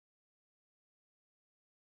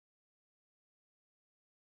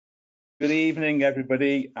Good evening,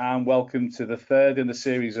 everybody, and welcome to the third in the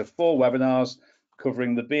series of 4 webinars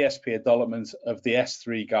covering the BSP development of the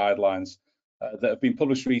S3 guidelines that have been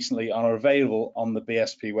published recently and are available on the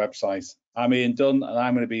BSP website. I'm Ian Dunn, and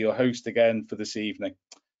I'm going to be your host again for this evening.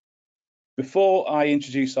 Before I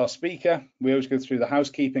introduce our speaker, we always go through the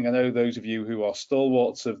housekeeping. I know those of you who are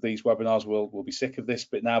stalwarts of these webinars will be sick of this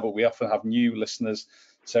bit now, but we often have new listeners,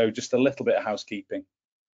 so just a little bit of housekeeping.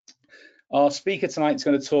 Our speaker tonight is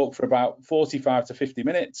going to talk for about 45 to 50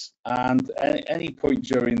 minutes, and at any point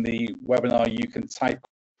during the webinar you can type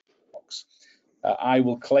box. I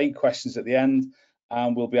will collate questions at the end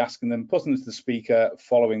and we'll be asking them, putting them to the speaker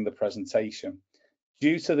following the presentation.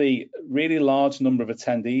 Due to the really large number of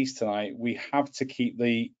attendees tonight, we have to keep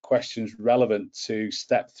the questions relevant to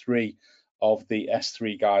step 3 of the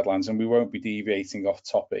S3 guidelines, and we won't be deviating off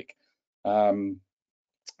topic.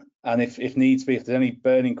 And if needs be, if there's any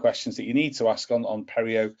burning questions that you need to ask on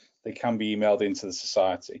Perio, they can be emailed into the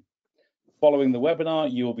Society. Following the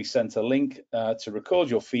webinar, you will be sent a link to record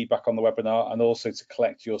your feedback on the webinar and also to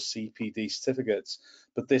collect your CPD certificates.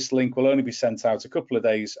 But this link will only be sent out a couple of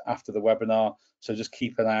days after the webinar, so just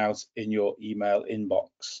keep an eye out in your email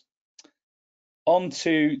inbox. On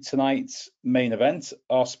to tonight's main event.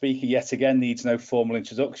 Our speaker yet again needs no formal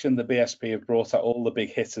introduction. The BSP have brought out all the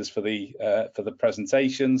big hitters for the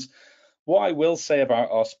presentations. What I will say about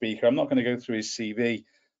our speaker, I'm not going to go through his CV,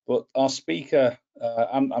 but our speaker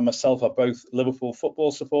and myself are both Liverpool football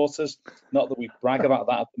supporters. Not that we brag about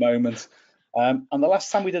that at the moment. And the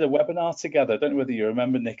last time we did a webinar together, I don't know whether you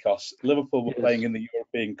remember, Nikos, Liverpool were playing in the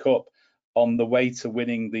European Cup on the way to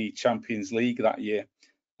winning the Champions League that year.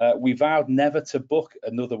 We vowed never to book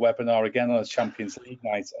another webinar again on a Champions League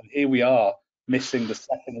night, and here we are missing the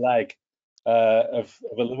second leg of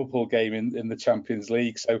a Liverpool game in the Champions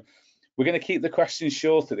League. So we're going to keep the questions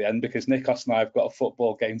short at the end because Nikos and I have got a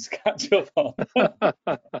football game to catch up on.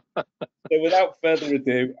 So without further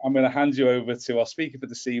ado, I'm going to hand you over to our speaker for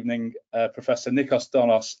this evening, Professor Nikos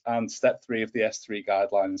Donos, and step 3 of the S3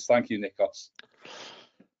 guidelines. Thank you, Nikos.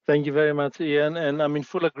 Thank you very much, Ian, and I'm in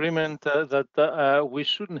full agreement that we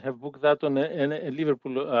shouldn't have booked that on a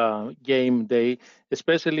Liverpool game day,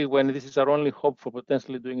 especially when this is our only hope for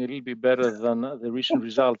potentially doing a little bit better than the recent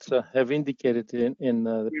results have indicated in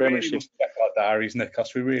the Premiership. We really must check our diaries,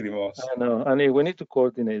 Nikos, we really must. I know, and we need to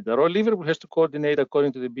coordinate that. Or Liverpool has to coordinate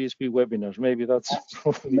according to the BSP webinars. Maybe that's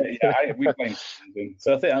probably... Yeah, we blame them.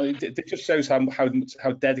 So I think it just shows how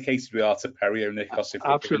dedicated we are to Perio, Nikos.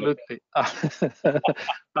 Absolutely.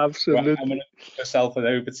 Absolutely. Right, I'm going to put myself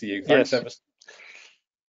over to you. Thanks ever.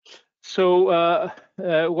 So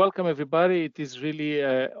welcome everybody. It is really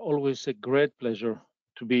always a great pleasure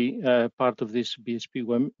to be part of this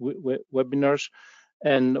BSP webinars,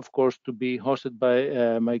 and of course to be hosted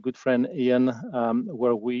by my good friend Ian,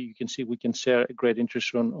 where you can see we can share a great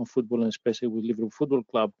interest on football, and especially with Liverpool Football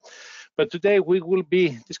Club. But today we will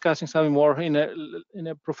be discussing something more in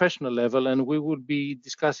a professional level, and we will be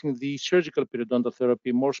discussing the surgical periodontal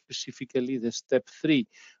therapy, more specifically the step 3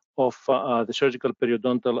 of the surgical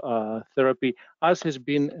periodontal therapy, as has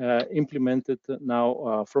been implemented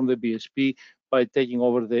now from the BSP by taking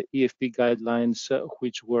over the EFP guidelines,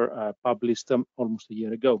 which were published almost a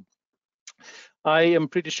year ago. I am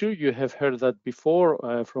pretty sure you have heard that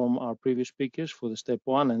before from our previous speakers for the step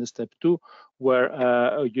 1 and the step 2,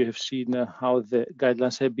 where you have seen how the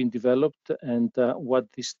guidelines have been developed and what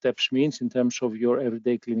these steps means in terms of your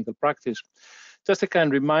everyday clinical practice. Just a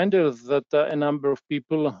kind reminder that a number of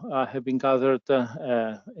people have been gathered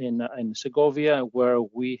in Segovia, where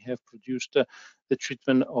we have produced the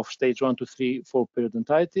treatment of stage 1 to 3 for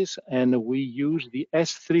periodontitis, and we use the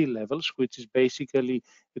S3 levels, which is basically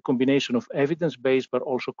a combination of evidence-based but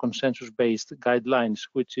also consensus-based guidelines,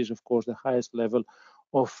 which is of course the highest level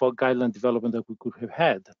of guideline development that we could have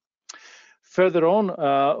had. Further on,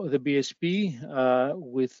 the BSP,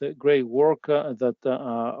 with great work that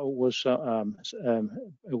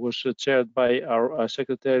was chaired by our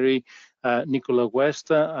secretary, Nicola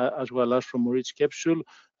West, as well as from Maurice Kepsul,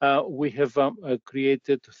 we have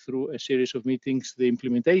created through a series of meetings the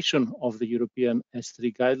implementation of the European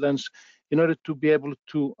S3 guidelines in order to be able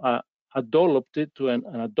to adopt it to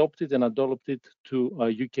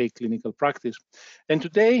UK clinical practice. And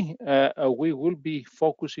today we will be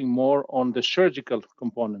focusing more on the surgical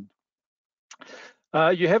component.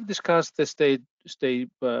 You have discussed the stage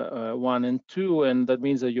 1 and 2, and that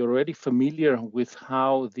means that you're already familiar with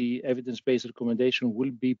how the evidence-based recommendation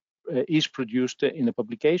will be is produced in the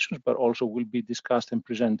publications, but also will be discussed and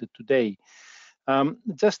presented today.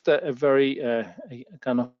 Just a very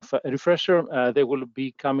kind of a refresher, they will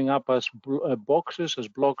be coming up as boxes, as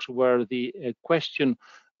blocks, where the question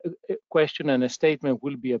question and a statement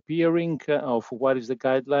will be appearing of what is the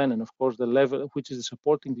guideline, and of course the level, which is the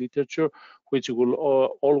supporting literature, which will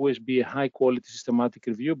always be a high quality systematic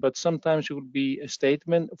review, but sometimes it will be a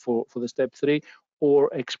statement for the step 3 or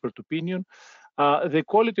expert opinion. The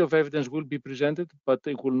quality of evidence will be presented, but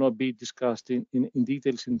it will not be discussed in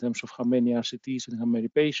details in terms of how many RCTs and how many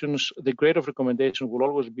patients. The grade of recommendation will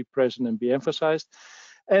always be present and be emphasized,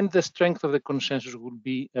 and the strength of the consensus will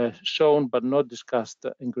be shown but not discussed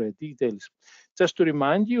in great details. Just to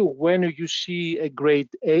remind you, when you see a grade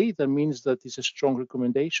A, that means that it's a strong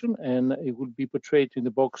recommendation, and it will be portrayed in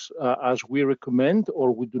the box as we recommend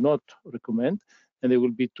or we do not recommend. And there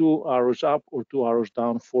will be 2 arrows up or 2 arrows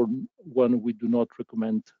down for when we do not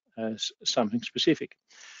recommend something specific.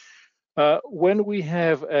 When we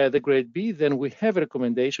have the grade B, then we have a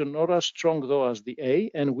recommendation, not as strong though as the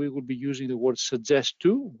A, and we will be using the word suggest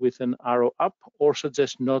to with an arrow up or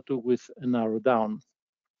suggest not to with an arrow down.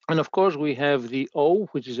 And of course, we have the O,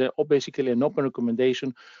 which is basically an open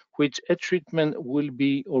recommendation, which a treatment will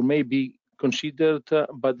be or may be considered,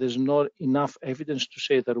 but there's not enough evidence to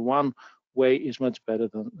say that one way is much better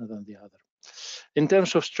than the other. In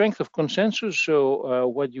terms of strength of consensus, so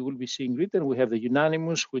what you will be seeing written, we have the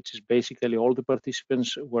unanimous, which is basically all the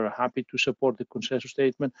participants were happy to support the consensus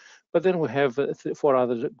statement. But then we have 4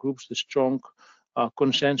 other groups, the strong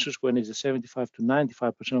consensus, when it's a 75 to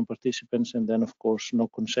 95% of participants, and then of course no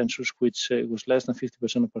consensus, which was less than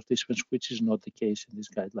 50% of participants, which is not the case in these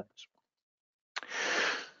guidelines.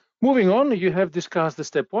 Moving on, you have discussed the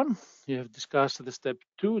step 1, you have discussed the step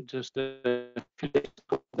 2, just the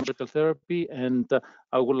surgical therapy, and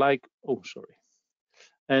I would like,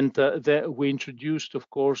 and we introduced, of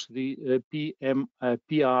course, the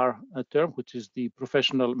PR term, which is the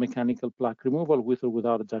professional mechanical plaque removal with or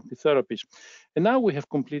without adjunctive therapies. And now we have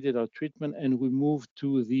completed our treatment and we move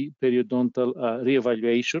to the periodontal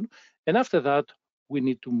reevaluation. And after that, we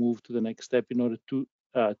need to move to the next step in order to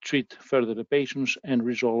treat further the patients and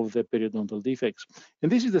resolve the periodontal defects.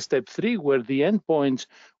 And this is the step 3, where the endpoints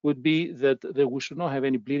would be that we should not have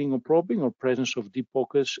any bleeding or probing or presence of deep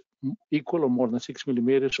pockets equal or more than 6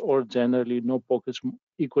 millimeters, or generally no pockets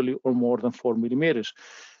equally or more than 4 millimeters.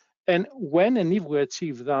 And when and if we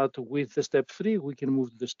achieve that with the step 3, we can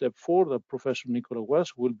move to the step 4 that Professor Nikos Donos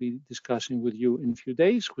will be discussing with you in a few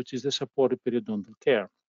days, which is the supported periodontal care.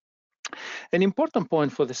 An important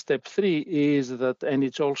point for the step 3 is that, and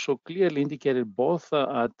it's also clearly indicated both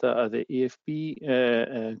at the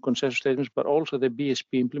EFP consensus statements, but also the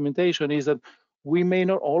BSP implementation, is that we may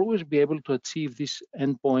not always be able to achieve these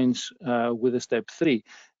endpoints with the step 3.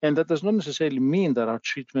 And that does not necessarily mean that our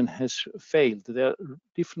treatment has failed. There are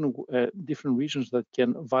different reasons that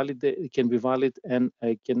can be valid and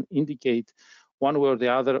can indicate one way or the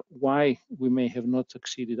other why we may have not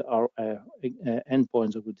succeeded our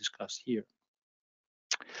endpoints that we discussed here.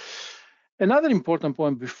 Another important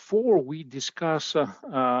point before we discuss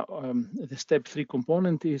the step 3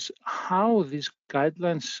 component is how these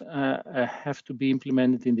guidelines have to be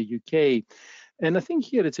implemented in the UK. And I think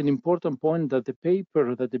here it's an important point that the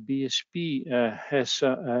paper that the BSP has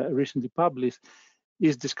recently published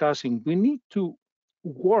is discussing. We need to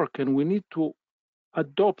work and we need to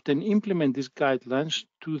adopt and implement these guidelines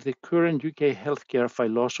to the current UK healthcare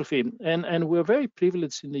philosophy. And we're very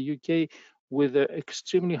privileged in the UK with the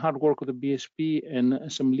extremely hard work of the BSP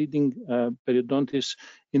and some leading periodontists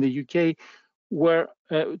in the UK,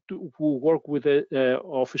 who work with the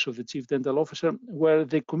Office of the Chief Dental Officer, where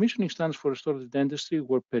the commissioning standards for restorative dentistry,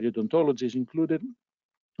 where periodontology is included,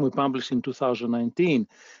 were published in 2019.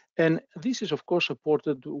 And this is, of course,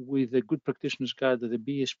 supported with a good practitioner's guide that the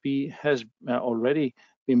BSP has already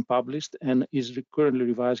been published and is currently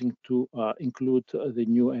revising to include the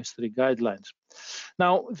new S3 guidelines.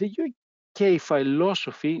 Now, the UK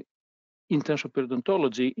philosophy in terms of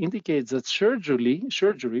periodontology indicates that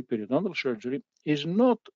periodontal surgery, is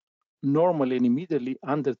not normally and immediately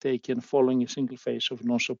undertaken following a single phase of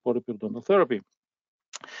non-supported periodontal therapy.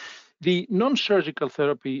 The non-surgical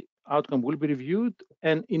therapy outcome will be reviewed,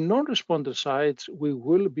 and in non-responder sites, we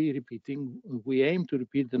aim to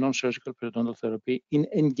repeat the non-surgical periodontal therapy in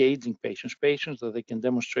engaging patients that they can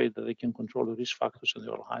demonstrate that they can control the risk factors and the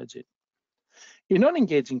oral hygiene. In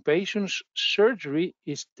non-engaging patients, surgery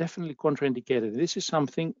is definitely contraindicated. This is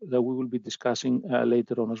something that we will be discussing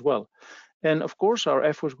later on as well. And of course, our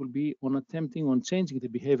efforts will be on attempting on changing the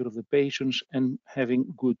behavior of the patients and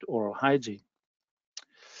having good oral hygiene.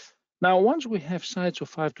 Now, once we have sites of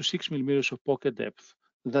 5 to 6 millimeters of pocket depth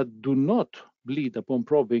that do not bleed upon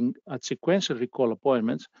probing at sequential recall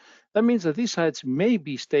appointments, that means that these sites may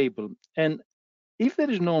be stable. And if there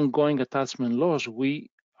is no ongoing attachment loss, we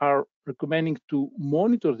are recommending to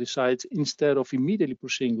monitor the sites instead of immediately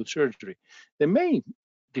proceeding with surgery. They may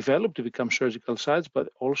develop to become surgical sites, but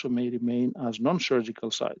also may remain as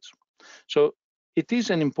non-surgical sites. So it is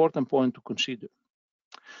an important point to consider.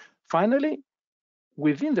 Finally,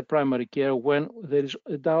 within the primary care, when there is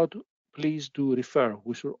a doubt, please do refer.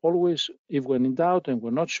 We should always, if we're in doubt and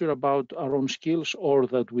we're not sure about our own skills, or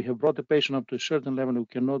that we have brought the patient up to a certain level and we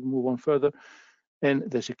cannot move on further, and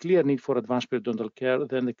there's a clear need for advanced periodontal care,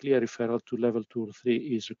 then the clear referral to level 2 or 3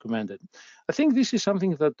 is recommended. I think this is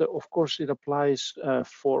something that, of course, it applies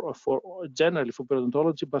for generally for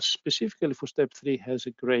periodontology, but specifically for step 3 has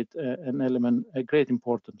a great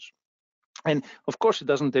importance. And of course, it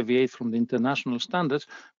doesn't deviate from the international standards,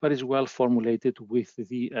 but is well formulated with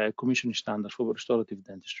the commissioning standards for restorative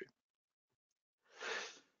dentistry.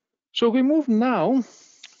 So we move now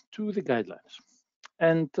to the guidelines.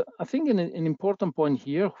 And I think an important point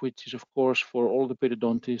here, which is of course for all the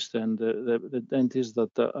periodontists and the dentists that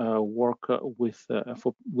work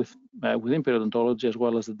within periodontology as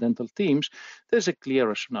well as the dental teams, there's a clear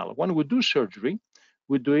rationale. When we do surgery,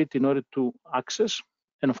 we do it in order to access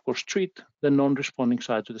and of course treat the non-responding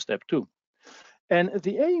sites of the step 2. And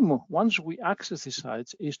the aim, once we access the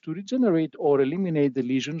sites, is to regenerate or eliminate the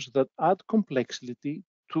lesions that add complexity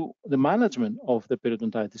to the management of the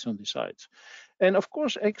periodontitis on the sides. And of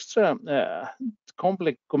course, extra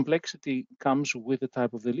complexity comes with the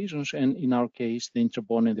type of the lesions, and in our case, the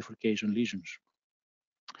intrabony and the furcation lesions.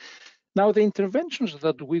 Now, the interventions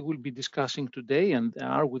that we will be discussing today and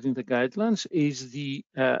are within the guidelines is the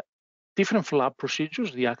different flap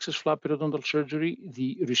procedures, the access flap periodontal surgery,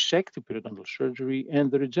 the resective periodontal surgery,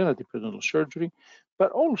 and the regenerative periodontal surgery,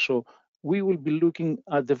 but also we will be looking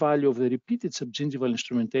at the value of the repeated subgingival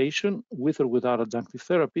instrumentation with or without adjunctive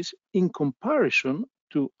therapies in comparison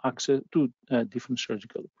to different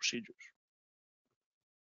surgical procedures.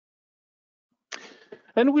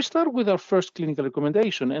 And we start with our first clinical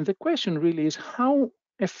recommendation. And the question really is, how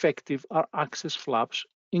effective are access flaps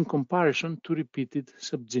in comparison to repeated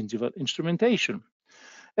subgingival instrumentation?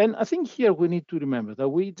 And I think here we need to remember that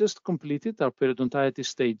we just completed our periodontitis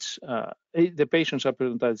stage, the patients are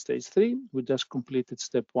periodontitis stage 3. We just completed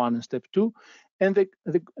step 1 and step 2. And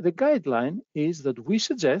the guideline is that we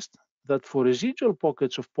suggest that for residual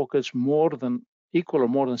pockets more than equal or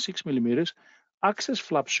more than 6 millimeters, access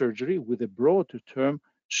flap surgery with a broader term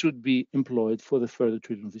should be employed for the further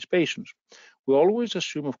treatment of these patients. We always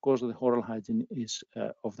assume, of course, that the oral hygiene is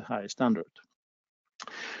of the highest standard.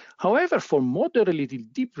 However, for moderately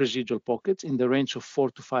deep residual pockets in the range of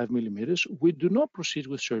 4 to 5 millimeters, we do not proceed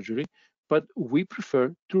with surgery, but we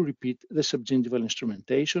prefer to repeat the subgingival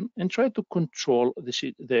instrumentation and try to control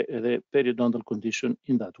the periodontal condition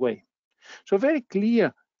in that way. So a very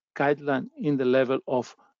clear guideline in the level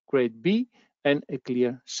of grade B and a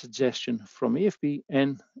clear suggestion from EFB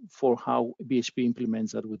and for how BSP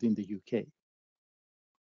implements that within the UK.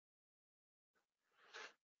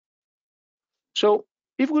 So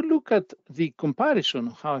if we look at the comparison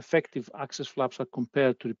of how effective access flaps are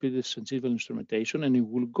compared to repeated subgingival instrumentation, and we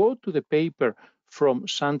will go to the paper from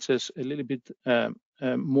Sanchez a little bit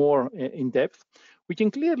more in depth, we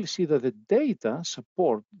can clearly see that the data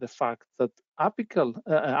support the fact that apical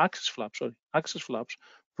access flaps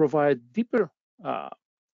provide deeper,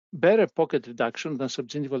 better pocket reduction than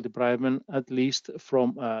subgingival debridement, at least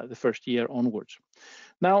from the first year onwards.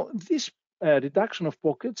 Now, this reduction of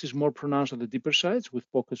pockets is more pronounced on the deeper sides,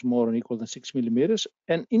 with pockets more or equal than 6 millimeters,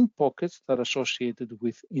 and in pockets that are associated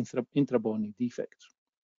with intrabony defects.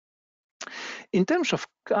 In terms of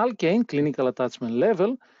calcanein clinical attachment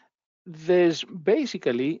level, there's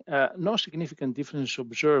basically no significant difference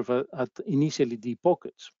observed at initially deep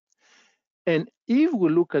pockets. And if we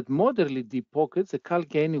look at moderately deep pockets, the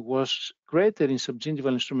calcanein was greater in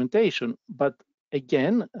subgingival instrumentation, but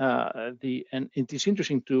again, and it is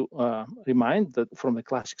interesting to remind that from the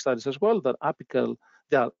classic studies as well, that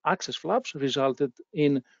the access flaps resulted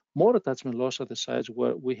in more attachment loss at the sides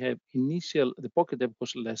where we have the pocket depth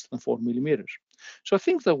was less than 4 millimeters. So I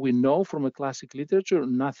think that we know from a classic literature,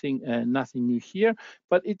 nothing new here,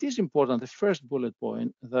 but it is important, the first bullet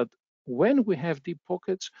point, that when we have deep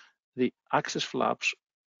pockets, the access flaps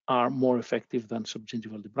are more effective than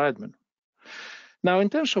subgingival debridement. Now, in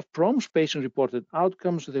terms of PROMs, patient-reported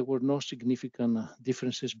outcomes, there were no significant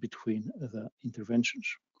differences between the interventions.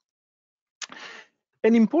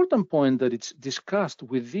 An important point that it's discussed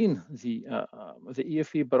within the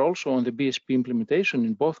EFE, but also on the BSP implementation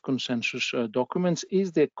in both consensus documents,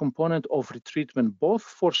 is the component of retreatment, both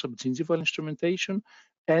for subgingival instrumentation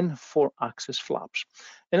and for access flaps.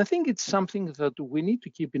 And I think it's something that we need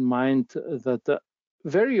to keep in mind that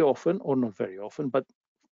very often, or not very often, but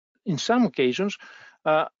in some occasions,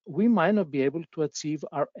 we might not be able to achieve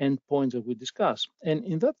our endpoints that we discuss. And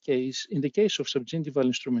in that case, in the case of subgingival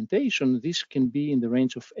instrumentation, this can be in the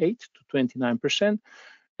range of 8 to 29%.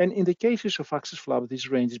 And in the cases of access flap, this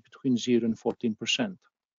range is between 0 and 14%.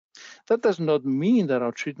 That does not mean that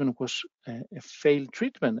our treatment was a failed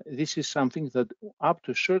treatment. This is something that up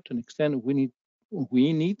to a certain extent we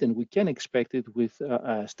need and we can expect it with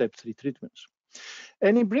step 3 treatments.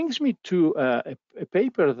 And it brings me to a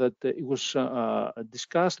paper that it was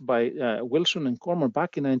discussed by Wilson and Cormer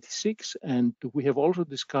back in '96, and we have also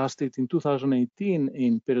discussed it in 2018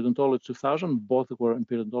 in Periodontology 2000. Both were in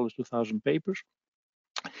Periodontology 2000 papers,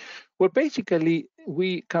 where basically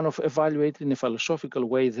we kind of evaluated in a philosophical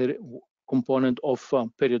way the component of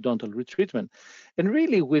periodontal retreatment. And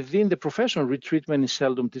really within the profession, retreatment is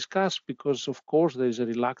seldom discussed because of course there is a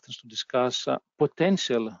reluctance to discuss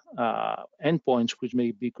potential endpoints which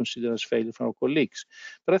may be considered as failure from our colleagues.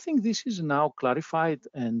 But I think this is now clarified,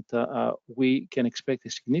 and we can expect a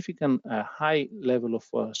significant high level of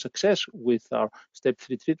success with our step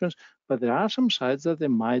 3 treatments. But there are some sites that they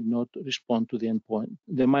might not respond to the endpoint.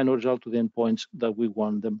 They might not result to the endpoints that we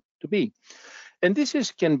want them to be. And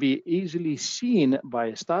this can be easily seen by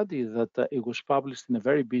a study that it was published in a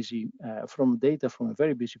very busy, from data from a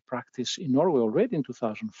very busy practice in Norway already in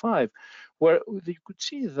 2005, where you could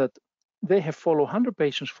see that they have followed 100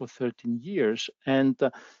 patients for 13 years, and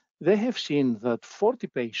they have seen that 40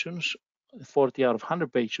 patients, 40 out of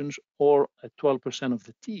 100 patients, or 12% of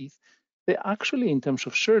the teeth, they actually, in terms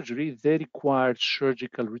of surgery, they required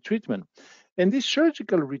surgical retreatment. And this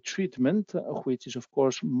surgical retreatment, which is of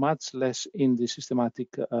course much less in the systematic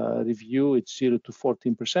review, it's 0 to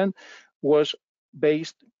 14%, was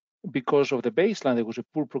based because of the baseline. There was a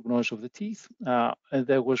poor prognosis of the teeth, and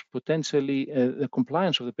there was potentially the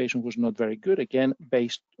compliance of the patient was not very good. Again,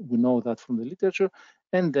 we know that from the literature,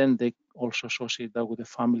 and then they also associate that with a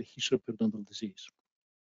family history of periodontal disease.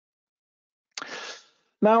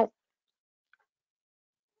 Now,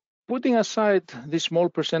 putting aside the small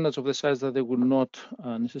percentage of the sites that they would not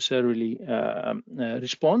necessarily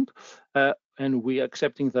respond, and we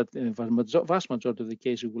accepting that in the vast majority of the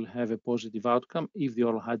cases will have a positive outcome if the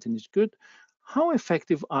oral hygiene is good, how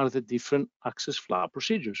effective are the different access flap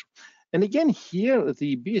procedures? And again, here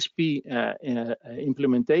the BSP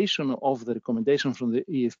implementation of the recommendation from the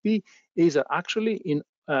EFP is actually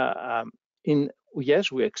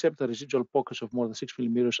yes, we accept the residual pockets of more than 6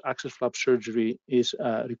 millimeters access flap surgery is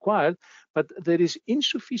required, but there is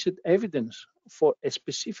insufficient evidence for a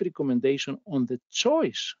specific recommendation on the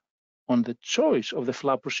choice of the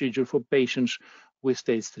flap procedure for patients with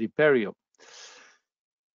stage 3 perio.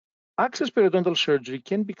 Access periodontal surgery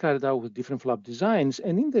can be carried out with different flap designs,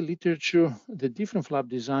 and in the literature, the different flap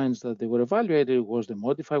designs that they were evaluated was the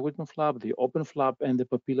modified Whitman flap, the open flap, and the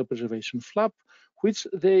papilla preservation flap, which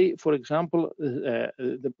they, for example,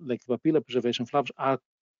 like the papilla preservation flaps are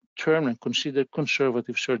termed and considered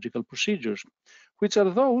conservative surgical procedures, which are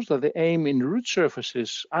those that they aim in root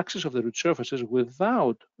surfaces, access of the root surfaces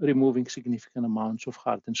without removing significant amounts of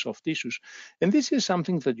hard and soft tissues. And this is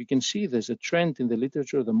something that you can see there's a trend in the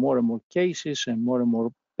literature, the more and more cases and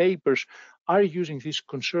more papers are using these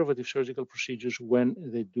conservative surgical procedures when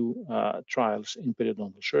they do trials in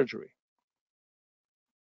periodontal surgery.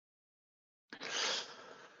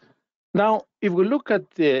 Now, if we look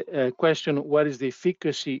at the question, what is the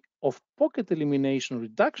efficacy of pocket elimination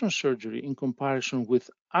reduction surgery in comparison with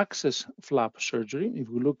access flap surgery? If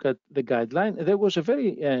we look at the guideline, there was a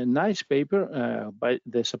very nice paper by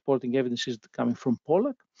the supporting evidences coming from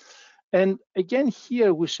Pollack. And again,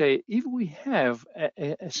 here we say, if we have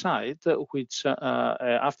a site which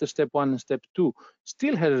after step 1 and step 2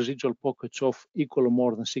 still has residual pockets of equal or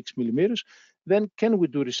more than 6 millimeters, then can we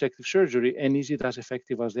do resective surgery, and is it as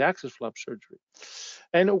effective as the access flap surgery?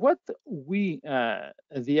 And what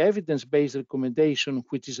the evidence-based recommendation,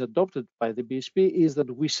 which is adopted by the BSP, is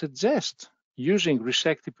that we suggest using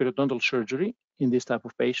resective periodontal surgery in this type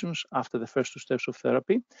of patients after the first 2 steps of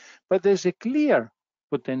therapy, but there's a clear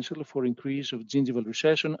potential for increase of gingival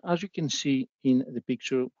recession, as you can see in the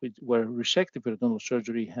picture where resective periodontal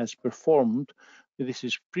surgery has performed. This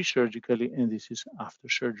is pre-surgically and this is after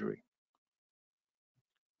surgery.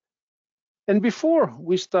 And before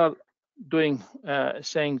we start doing,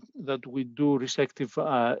 saying that we do resective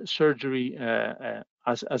surgery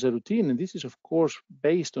as a routine, and this is of course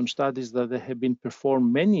based on studies that have been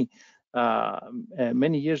performed many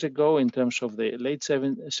years ago in terms of the late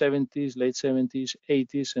 70s,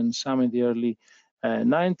 80s, and some in the early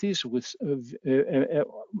 90s, with a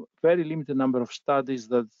very limited number of studies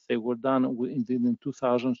that they were done in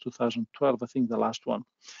 2000s, 2012, I think the last one.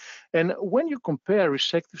 And when you compare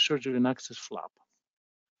resective surgery and access flap,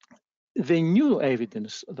 the new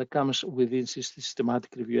evidence that comes within this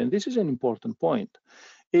systematic review, and this is an important point,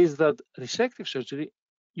 is that resective surgery,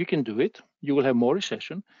 you can do it, you will have more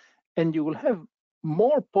recession, and you will have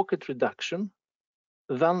more pocket reduction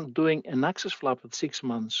than doing an access flap at 6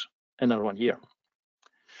 months and at 1 year.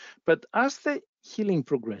 But as the healing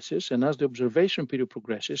progresses and as the observation period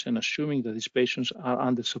progresses, and assuming that these patients are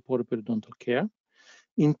under supported periodontal care,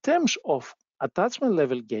 in terms of attachment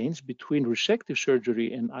level gains between resective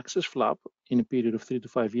surgery and access flap in a period of 3 to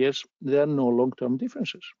 5 years, there are no long-term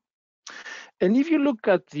differences. And if you look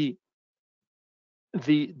at the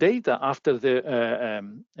data after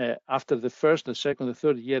the first, the second, the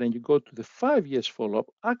third year, and you go to the 5 years follow-up,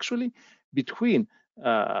 actually between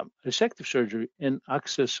resective surgery and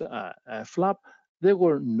access flap, there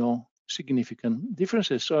were no significant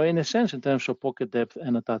differences. So in a sense, in terms of pocket depth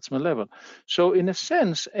and attachment level. So in a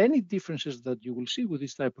sense, any differences that you will see with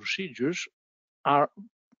these type of procedures are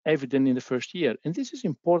evident in the first year. And this is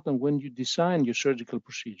important when you design your surgical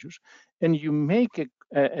procedures and you make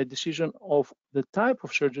a decision of the type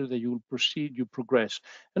of surgery that you will proceed, you progress.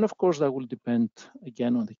 And of course, that will depend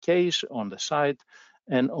again on the case, on the site,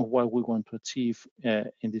 and on what we want to achieve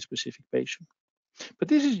in this specific patient. But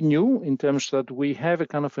this is new in terms that we have a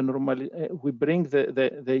kind of a normal, we bring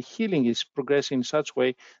the healing is progressing in such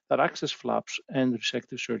way that access flaps and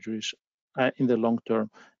resective surgeries in the long term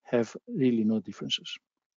have really no differences.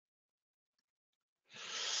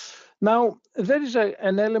 Now, there is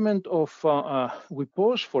an element of, we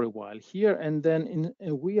pause for a while here, and then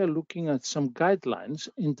we are looking at some guidelines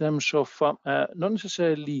in terms of not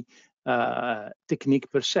necessarily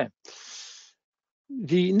technique per se.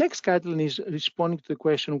 The next guideline is responding to the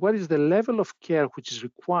question, what is the level of care which is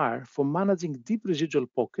required for managing deep residual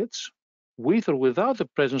pockets with or without the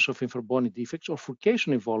presence of intrabony defects or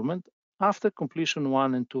furcation involvement after completion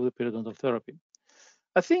 1 and 2 of the periodontal therapy?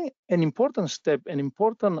 I think an important step, an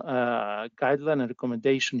important guideline and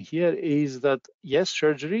recommendation here is that, yes,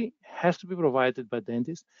 surgery has to be provided by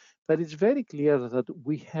dentists, but it's very clear that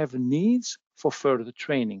we have needs for further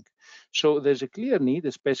training. So there's a clear need,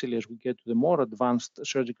 especially as we get to the more advanced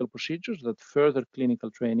surgical procedures, that further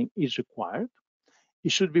clinical training is required.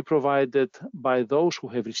 It should be provided by those who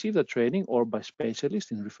have received that training or by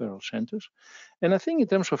specialists in referral centers. And I think in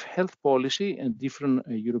terms of health policy in different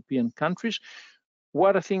European countries,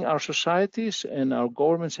 what I think our societies and our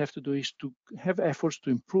governments have to do is to have efforts to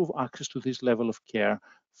improve access to this level of care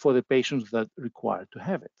for the patients that require to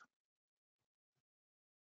have it.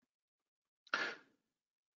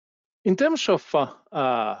 In terms of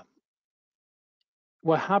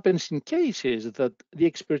what happens in cases that the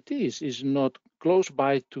expertise is not close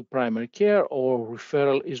by to primary care or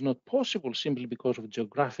referral is not possible simply because of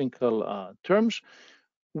geographical terms,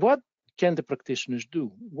 what can the practitioners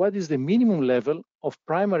do? What is the minimum level of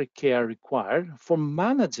primary care required for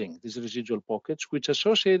managing these residual pockets, which are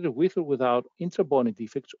associated with or without intrabony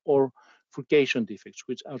defects or furcation defects,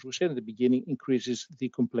 which, as we said at the beginning, increases the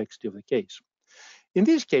complexity of the case. In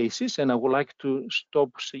these cases, and I would like to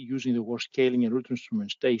stop using the word scaling and root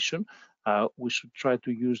instrumentation, we should try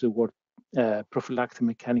to use the word prophylactic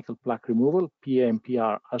mechanical plaque removal,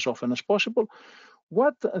 PMPR, as often as possible.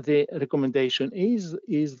 What the recommendation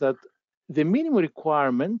is that the minimum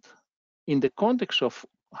requirement in the context of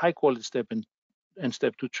high quality step and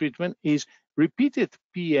step 2 treatment is repeated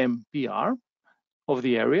PMPR of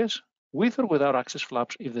the areas with or without access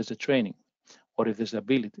flaps if there's a training or if there's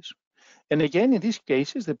abilities. And again, in these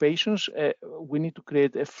cases, the patients, we need to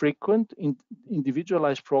create a frequent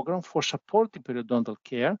individualized program for supportive periodontal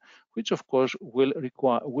care, which of course will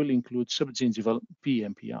include subgingival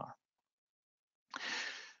PMPR.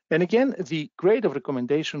 And again, the grade of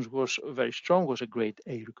recommendations was very strong, was a grade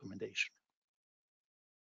A recommendation.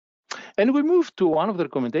 And we move to one of the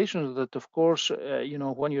recommendations that, of course,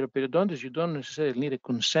 when you're a periodontist, you don't necessarily need a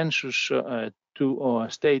consensus to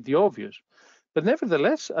state the obvious. But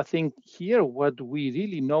nevertheless, I think here what we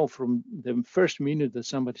really know from the first minute that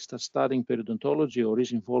somebody starts studying periodontology or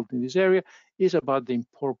is involved in this area is about the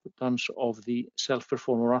importance of the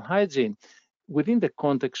self-performed oral hygiene within the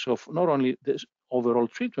context of not only this overall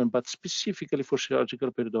treatment, but specifically for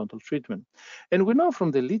surgical periodontal treatment. And we know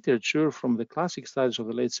from the literature, from the classic studies of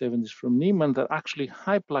the late 70s from Neiman, that actually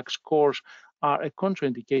high plaque scores are a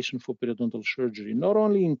contraindication for periodontal surgery, not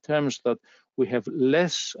only in terms that we have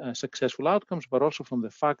less successful outcomes, but also from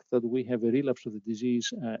the fact that we have a relapse of the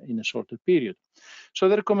disease in a shorter period. So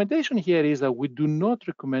the recommendation here is that we do not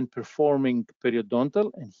recommend performing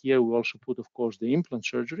periodontal, and here we also put, of course, the implant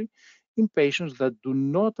surgery, in patients that do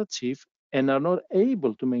not achieve and are not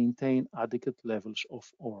able to maintain adequate levels of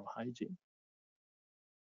oral hygiene.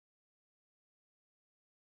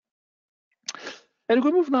 And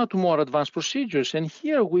we move now to more advanced procedures, and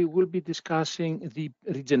here we will be discussing the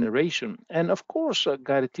regeneration. And of course,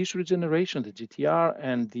 guided tissue regeneration, the GTR,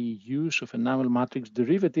 and the use of enamel matrix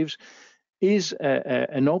derivatives is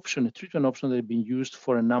an option, a treatment option that has been used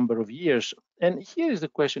for a number of years. And here is the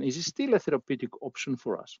question, is it still a therapeutic option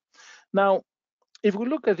for us? Now, if we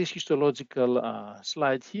look at this histological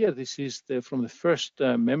slide here, this is from the first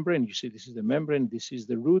membrane. You see this is the membrane, this is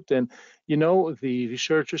the root. And you know, the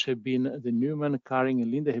researchers have been, the Newman, Karing,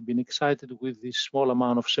 and Linde have been excited with this small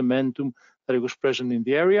amount of cementum that was present in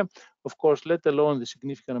the area. Of course, let alone the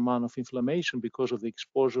significant amount of inflammation because of the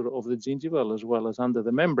exposure of the gingival as well as under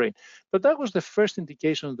the membrane. But that was the first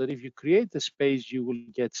indication that if you create the space, you will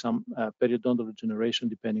get some periodontal regeneration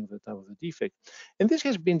depending on the type of the defect. And this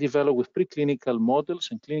has been developed with preclinical models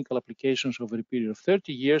and clinical applications over a period of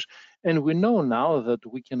 30 years. And we know now that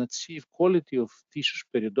we can achieve quality of tissues,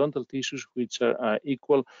 periodontal tissues, which are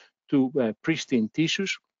equal to pristine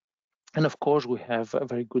tissues. And of course, we have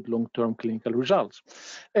very good long-term clinical results.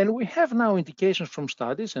 And we have now indications from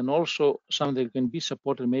studies and also some that can be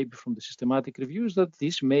supported maybe from the systematic reviews that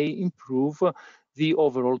this may improve the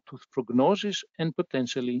overall tooth prognosis, and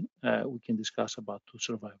potentially we can discuss about tooth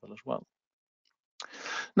survival as well.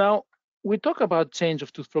 Now, we talk about change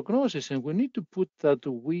of tooth prognosis, and we need to put that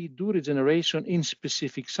we do regeneration in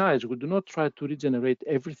specific sites. We do not try to regenerate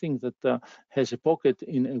everything that has a pocket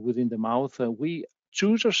within the mouth. We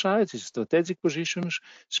choose our sites, strategic positions,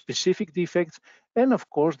 specific defects, and of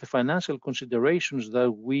course the financial considerations that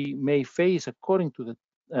we may face according to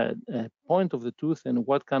the point of the tooth and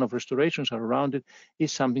what kind of restorations are around it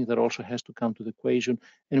is something that also has to come to the equation,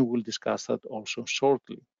 and we'll discuss that also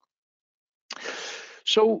shortly.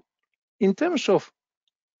 So in terms of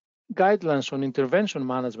guidelines on intervention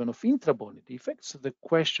management of intrabony defects, the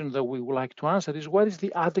question that we would like to answer is what is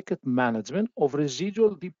the adequate management of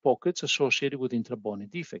residual deep pockets associated with intrabony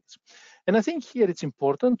defects? And I think here it's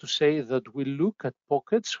important to say that we look at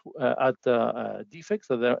pockets at defects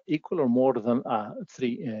that are equal or more than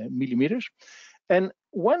 3 millimeters. And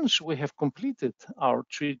once we have completed our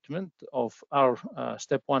treatment of our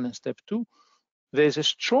step 1 and step 2, there's a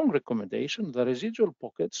strong recommendation that residual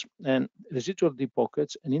pockets and residual deep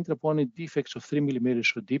pockets and intrabony defects of 3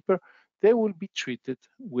 millimeters or deeper, they will be treated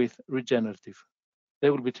with regenerative. They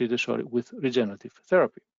will be treated, with regenerative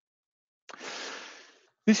therapy.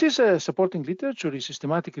 This is a supporting literature, a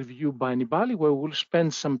systematic review by Nibali, where we'll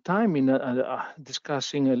spend some time in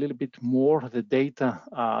discussing a little bit more the data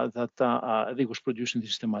that they was produced in the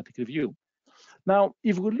systematic review. Now,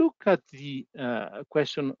 if we look at the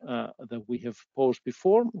question that we have posed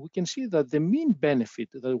before, we can see that the mean benefit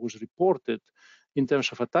that was reported in terms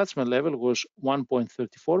of attachment level was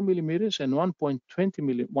 1.34 millimeters and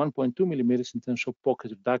 1.2 millimeters in terms of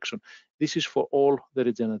pocket reduction. This is for all the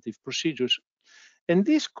regenerative procedures. And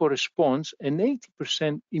this corresponds an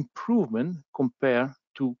 80% improvement compared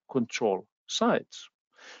to control sites.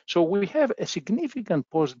 So we have a significant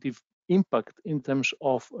positive impact in terms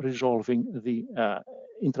of resolving the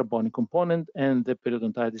intrabony component and the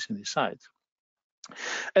periodontitis in the site.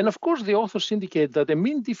 And of course, the authors indicate that the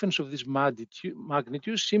mean difference of this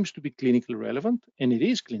magnitude seems to be clinically relevant, and it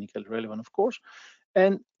is clinically relevant, of course,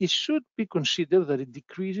 and it should be considered that it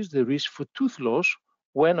decreases the risk for tooth loss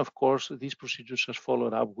when, of course, these procedures are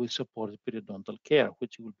followed up with supported periodontal care,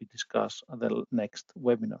 which will be discussed at the next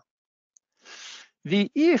webinar.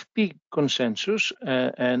 The EFP consensus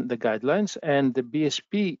and the guidelines and the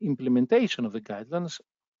BSP implementation of the guidelines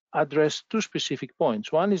address two specific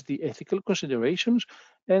points. One is the ethical considerations,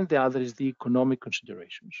 and the other is the economic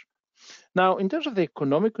considerations. Now, in terms of the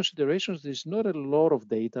economic considerations, there's not a lot of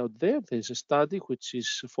data out there. There's a study which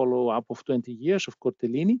is a follow-up of 20 years of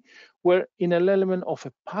Cortellini, where in an element of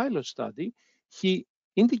a pilot study, he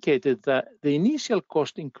indicated that the initial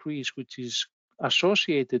cost increase, which is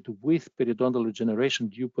associated with periodontal regeneration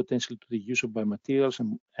due potentially to the use of biomaterials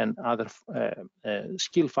and other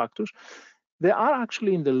skill factors, they are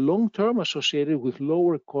actually in the long term associated with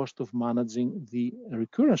lower cost of managing the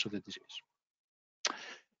recurrence of the disease.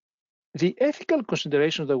 The ethical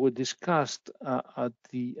considerations that were discussed at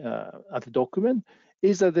the document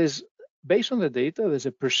is that there's, based on the data, there's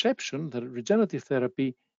a perception that regenerative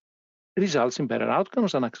therapy results in better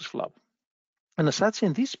outcomes than access flap. And as such,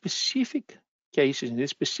 in these specific cases, in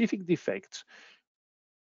these specific defects,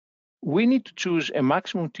 we need to choose a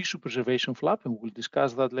maximum tissue preservation flap, and we'll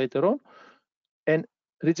discuss that later on. And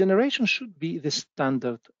regeneration should be the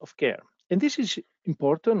standard of care. And this is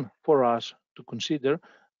important for us to consider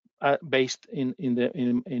based in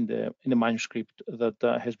the manuscript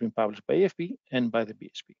that has been published by AFP and by the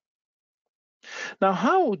BSP. Now,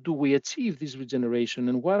 how do we achieve this regeneration,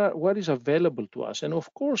 and what is available to us? And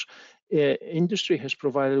of course, industry has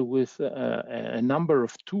provided with a number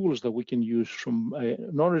of tools that we can use, from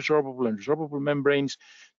non-resorbable and resorbable membranes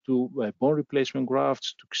to bone replacement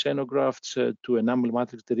grafts, to xenografts, to enamel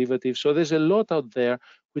matrix derivatives. So there's a lot out there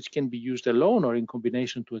which can be used alone or in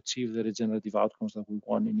combination to achieve the regenerative outcomes that we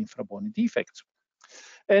want in infrabony defects.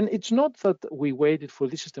 And it's not that we waited for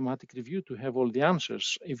this systematic review to have all the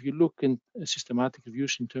answers. If you look in systematic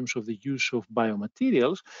reviews in terms of the use of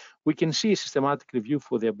biomaterials, we can see a systematic review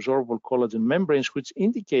for the absorbable collagen membranes, which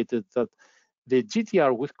indicated that the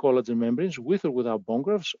GTR with collagen membranes, with or without bone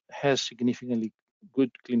grafts, has significantly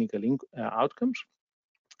good clinical outcomes.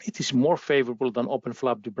 It is more favorable than open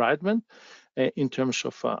flap debridement in terms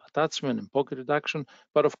of attachment and pocket reduction,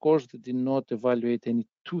 but of course they did not evaluate any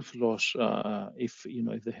tooth loss if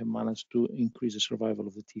they have managed to increase the survival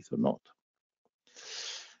of the teeth or not.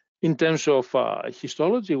 In terms of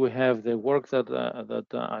histology, we have the work that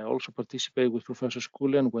I also participated with Professor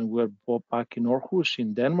Skullen when we were back in Aarhus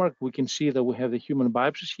in Denmark. We can see that we have the human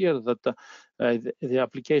biopsies here, that the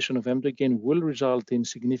application of Emdogain will result in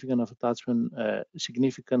significant attachment,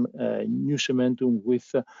 significant new cementum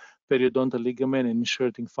with periodontal ligament and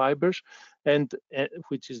inserting fibers, and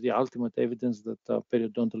which is the ultimate evidence that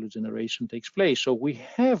periodontal regeneration takes place. So we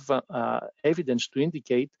have evidence to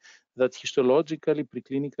indicate that histologically,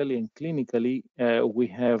 preclinically, and clinically, we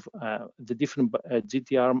have the different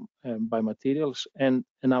GTR biomaterials and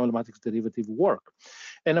enamel matrix derivative work.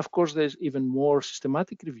 And of course, there's even more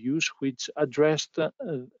systematic reviews which addressed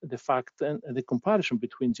the fact and the comparison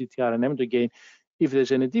between GTR and Emdogain, if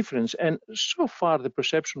there's any difference. And so far, the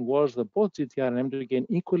perception was that both GTR and Emdogain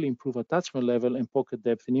equally improve attachment level and pocket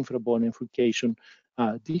depth in infrabony and furcation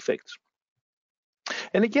defects.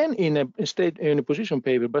 And again, in a position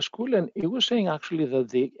paper by Skullen, it was saying actually that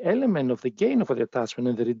the element of the gain of the attachment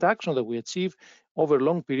and the reduction that we achieve over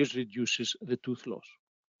long periods reduces the tooth loss.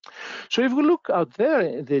 So if we look out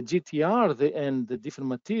there, the GTR and the different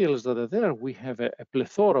materials that are there, we have a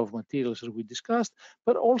plethora of materials as we discussed,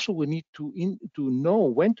 but also we need to know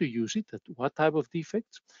when to use it, at what type of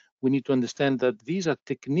defects. We need to understand that these are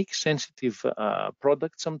technique-sensitive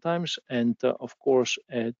products sometimes, and of course,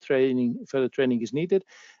 further training is needed.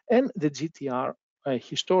 And the GTR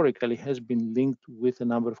historically has been linked with a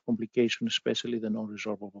number of complications, especially the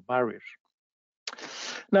non-resorbable barriers.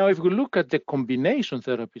 Now, if we look at the combination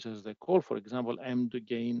therapies, as they call, for example,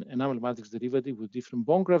 Emdogain, enamel matrix derivative with different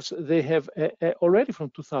bone grafts, they have already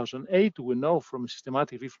from 2008, we know from a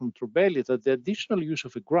systematic review from Trubelli that the additional use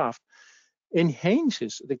of a graft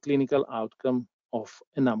enhances the clinical outcome of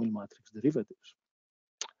enamel matrix derivatives.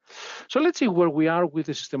 So let's see where we are with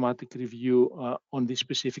the systematic review on this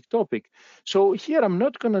specific topic. So here I'm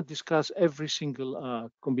not going to discuss every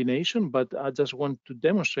single combination, but I just want to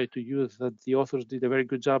demonstrate to you that the authors did a very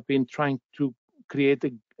good job in trying to create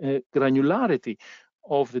a granularity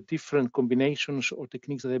of the different combinations or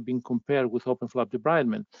techniques that have been compared with open flap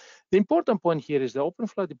debridement. The important point here is the open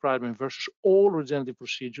flap debridement versus all regenerative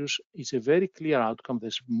procedures is a very clear outcome.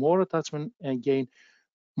 There's more attachment and gain,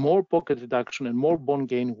 more pocket reduction, and more bone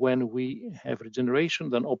gain when we have regeneration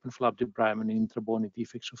than open flap debridement in intrabony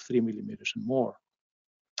defects of 3 millimeters and more.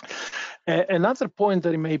 Another point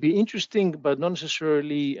that may be interesting, but not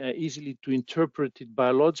necessarily easily to interpret it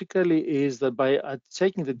biologically, is that by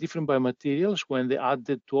taking the different biomaterials, when they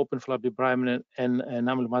added to open flap debridement and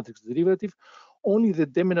enamel matrix derivative, only the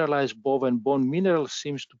demineralized bovine bone mineral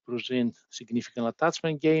seems to present significant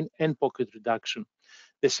attachment gain and pocket reduction.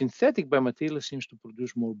 The synthetic biomaterial seems to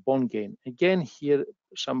produce more bone gain. Again, here,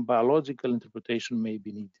 some biological interpretation may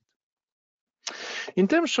be needed. In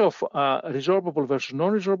terms of resorbable versus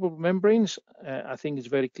non-resorbable membranes, I think it's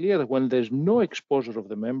very clear that when there's no exposure of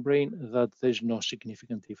the membrane, that there's no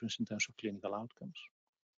significant difference in terms of clinical outcomes.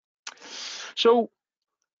 So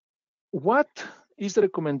what is the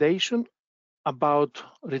recommendation about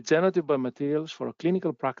regenerative biomaterials for a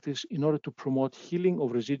clinical practice in order to promote healing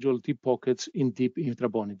of residual deep pockets in deep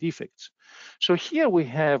intrabony defects? So here we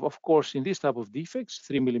have, of course, in this type of defects,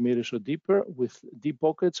 3 millimeters or deeper with deep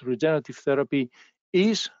pockets, regenerative therapy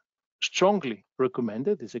is strongly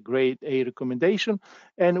recommended. It's a grade A recommendation,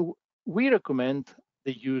 and we recommend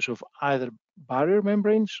the use of either barrier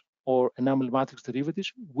membranes or enamel matrix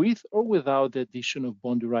derivatives with or without the addition of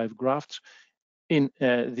bone-derived grafts in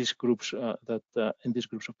these groups of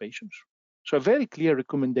patients. So a very clear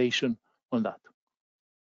recommendation on that.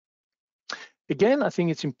 Again, I think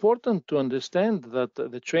it's important to understand that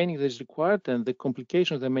the training that is required and the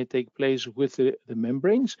complications that may take place with the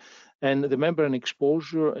membranes and the membrane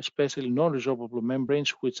exposure, especially non-resorbable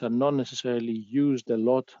membranes, which are not necessarily used a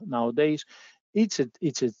lot nowadays. It's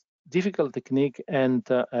a difficult technique, and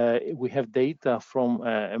we have data from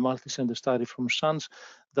a multi-center study from SANS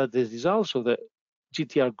that the results of the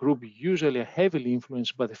GTR group usually are heavily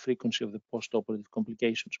influenced by the frequency of the post-operative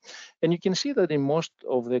complications. And you can see that in most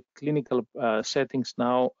of the clinical settings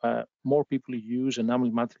now, more people use enamel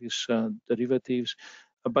matrix derivatives.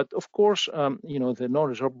 But of course, the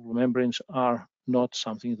non-resorbable membranes are not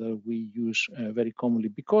something that we use very commonly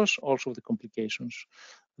because also of the complications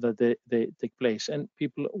that they take place. And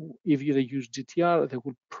people, if they use GTR, they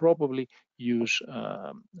will probably use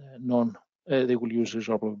they will use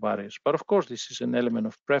resorbable barriers. But of course, this is an element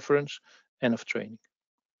of preference and of training.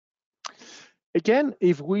 Again,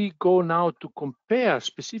 if we go now to compare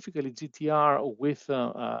specifically GTR with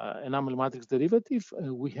enamel matrix derivative,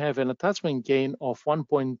 we have an attachment gain of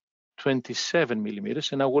 1.27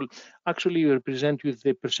 millimeters, and I will actually represent you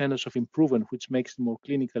the percentage of improvement, which makes it more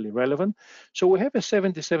clinically relevant. So we have a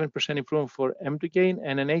 77% improvement for M2 gain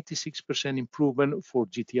and an 86% improvement for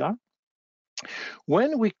GTR.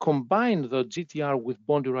 When we combine the GTR with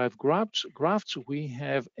bone-derived grafts, we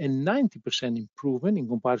have a 90% improvement in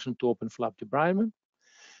comparison to open flap debridement.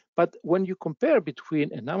 But when you compare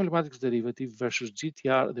between enamel matrix derivative versus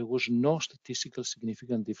GTR, there was no statistical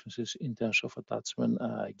significant differences in terms of attachment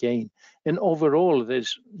gain. And overall,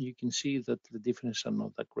 you can see that the differences are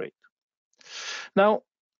not that great. Now,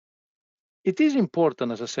 it is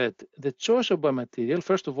important, as I said, the choice of biomaterial.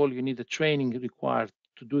 First of all, you need the training required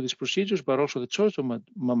to do these procedures, but also the choice of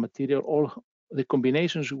material. All the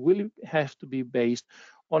combinations will have to be based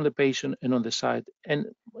on the patient and on the site, and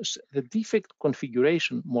the defect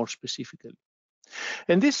configuration more specifically.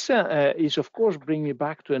 And this is, of course, bringing me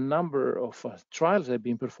back to a number of trials that have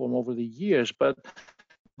been performed over the years, but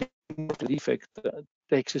the defect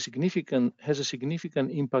has a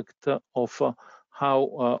significant impact of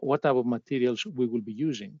what type of materials we will be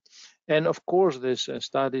using. And of course, there's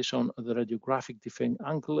studies on the radiographic defect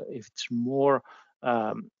angle. If it's more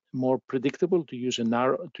predictable to use a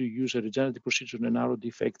regenerative procedure in a narrow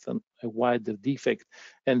defect than a wider defect.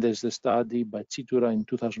 And there's the study by Citura in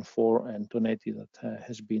 2004 and Tonetti that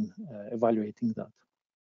has been evaluating that.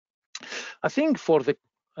 I think for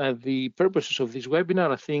the purposes of this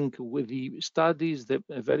webinar, I think with the studies, the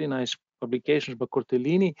very nice publications by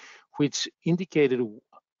Cortellini, which indicated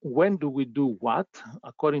when do we do what,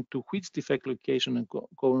 according to which defect location and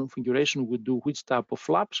configuration we do which type of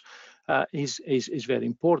flaps, is very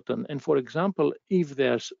important. And for example, if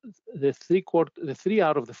there's the 3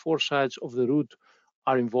 out of the 4 sides of the root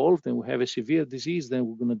are involved and we have a severe disease, then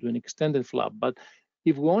we're going to do an extended flap. But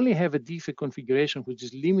if we only have a defect configuration which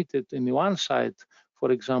is limited in the one side,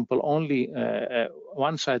 for example, only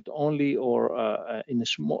one side only, or in a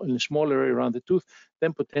small area around the tooth,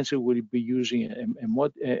 then potentially we'll be using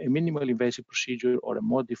a minimal invasive procedure or a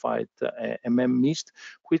modified mist,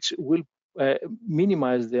 which will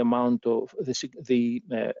minimize the amount of the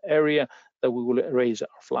area that we will raise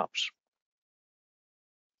our flaps.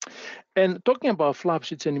 And talking about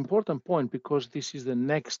flaps, it's an important point because this is the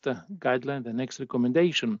next guideline, the next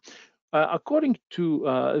recommendation. According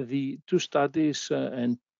to the 2 studies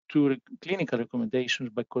and 2 clinical recommendations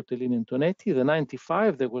by Cortellini and Tonetti, the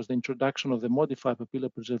 95, there was the introduction of the modified papilla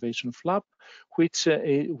preservation flap, which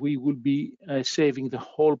we will be saving the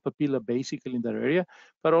whole papilla basically in that area,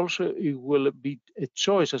 but also it will be a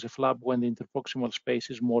choice as a flap when the interproximal space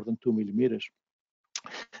is more than 2 millimeters.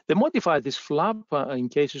 They modified this flap in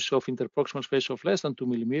cases of interproximal space of less than 2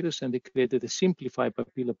 millimeters, and they created a simplified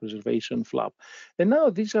papilla preservation flap. And now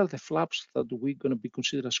these are the flaps that we're going to be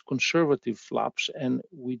considered as conservative flaps. And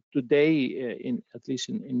we today, at least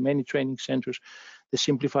in many training centers, the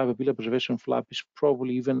simplified papilla preservation flap is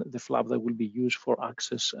probably even the flap that will be used for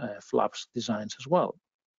access flaps designs as well.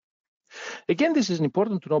 Again, this is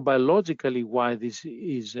important to know biologically why this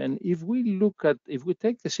is. And if we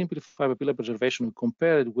take the simplified papilla preservation and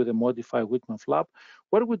compare it with a modified Whitman flap,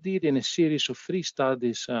 what we did in a series of 3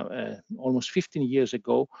 studies almost 15 years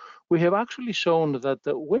ago, we have actually shown that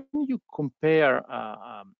when you compare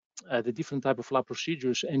the different type of flap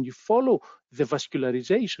procedures and you follow the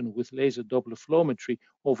vascularization with laser Doppler flowmetry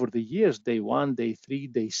over the years, day 1, day 3,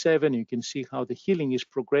 day 7, you can see how the healing is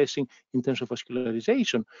progressing in terms of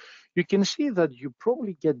vascularization. You can see that you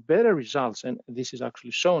probably get better results, and this is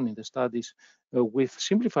actually shown in the studies with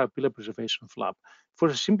simplified papilla preservation flap for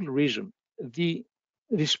a simple reason. The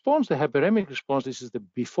response, the hyperemic response, this is the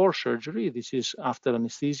before surgery, this is after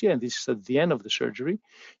anesthesia, and this is at the end of the surgery.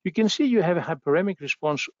 You can see you have a hyperemic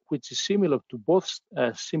response which is similar to both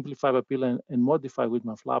simplified papilla and modified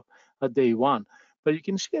Whitman flap at day 1. But you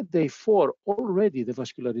can see at day 4 already the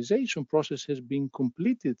vascularization process has been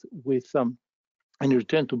completed with and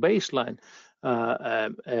return to baseline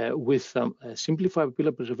with a simplified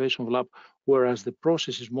papilla preservation flap, whereas the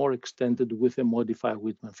process is more extended with a modified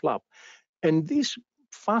Whitman flap. And this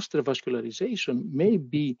faster vascularization may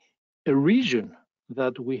be a reason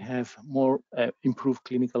that we have more improved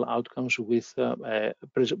clinical outcomes with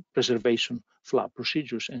preservation flap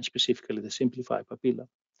procedures, and specifically the simplified papilla.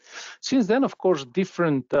 Since then, of course,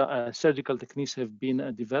 different surgical techniques have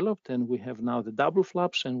been developed, and we have now the double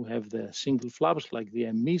flaps and we have the single flaps like the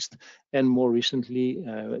M-MIST, and more recently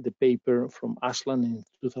the paper from Aslan in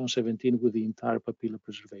 2017 with the entire papilla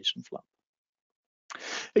preservation flap.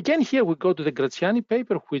 Again, here we go to the Graziani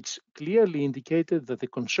paper, which clearly indicated that the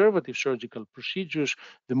conservative surgical procedures,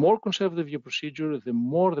 the more conservative your procedure, the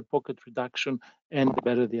more the pocket reduction and the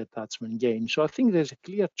better the attachment gain. So I think there's a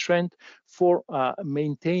clear trend for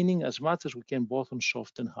maintaining as much as we can both on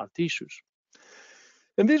soft and hard tissues.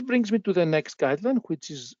 And this brings me to the next guideline, which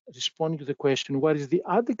is responding to the question, what is the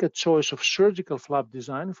adequate choice of surgical flap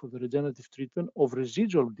design for the regenerative treatment of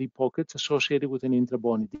residual deep pockets associated with an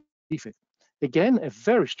intrabony defect? Again, a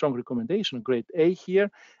very strong recommendation, grade A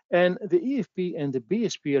here, and the EFP and the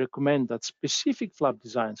BSP recommend that specific flap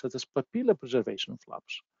designs, such as papilla preservation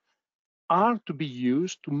flaps, are to be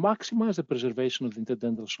used to maximize the preservation of the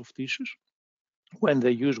interdental soft tissues when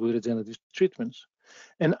they're used with regenerative treatments.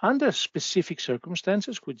 And under specific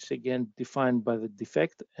circumstances, which is again defined by the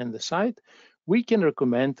defect and the site, we can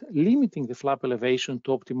recommend limiting the flap elevation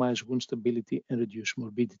to optimize wound stability and reduce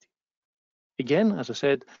morbidity. Again, as I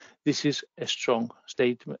said, this is a strong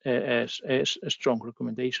statement, a strong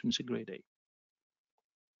recommendation. It's a grade A.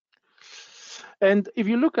 And if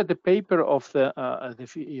you look at the paper of the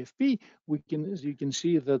EFP, you can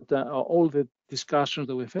see that all the discussions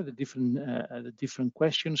that we've had, the different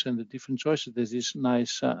questions and the different choices, there's this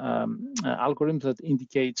nice algorithm that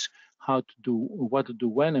indicates how to do, what to do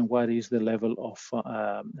when, and what is the level of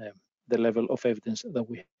evidence that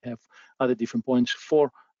we have at the different points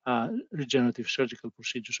for regenerative surgical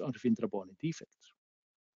procedures of intrabony defects.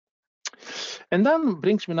 And that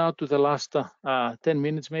brings me now to the last 10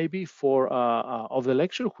 minutes maybe of the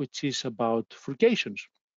lecture, which is about furcations.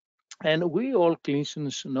 And we all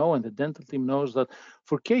clinicians know, and the dental team knows, that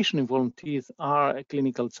furcation involved teeth are a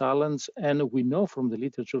clinical challenge, and we know from the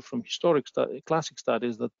literature, from historic classic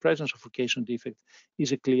studies, that presence of furcation defect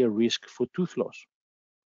is a clear risk for tooth loss.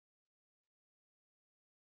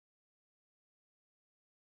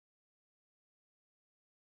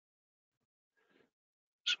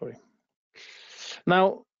 Sorry.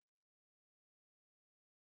 Now,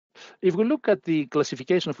 if we look at the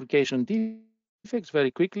classification of furcation defects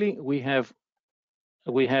very quickly, we have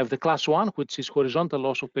the class 1, which is horizontal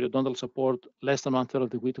loss of periodontal support less than 1/3 of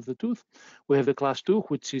the width of the tooth. We have the class 2,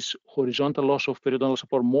 which is horizontal loss of periodontal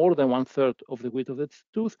support more than 1/3 of the width of the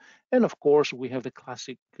tooth. And of course, we have the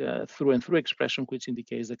classic through and through expression, which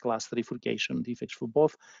indicates the class 3 furcation defects for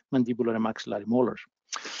both mandibular and maxillary molars.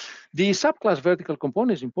 The subclass vertical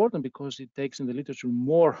component is important because it takes in the literature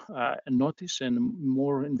more notice and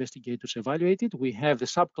more investigators evaluate it. We have the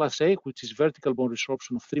subclass A, which is vertical bone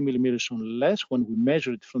resorption of 3 millimeters or less when we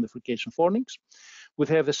measure it from the furcation fornix. We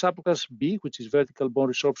have the subclass B, which is vertical bone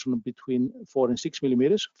resorption between 4 and 6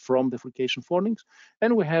 millimeters from the furcation fornix.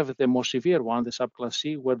 And we have the more severe one, the subclass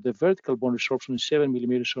C, where the vertical bone resorption is 7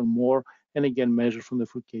 millimeters or more, and again measured from the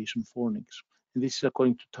furcation fornix. And this is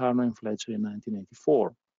according to Turner and Fletcher in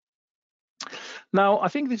 1984. Now, I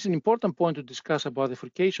think this is an important point to discuss about the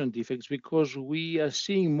furcation defects, because we are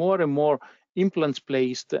seeing more and more implants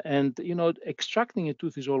placed, and extracting a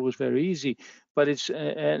tooth is always very easy, but it's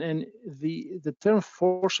and the term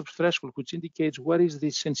forceps threshold, which indicates what is the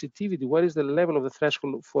sensitivity, what is the level of the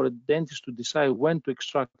threshold for a dentist to decide when to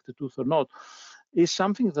extract the tooth or not, is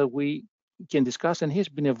something that we can discuss and has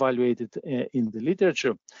been evaluated in the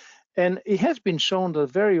literature. And it has been shown that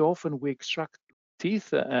very often we extract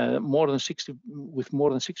teeth with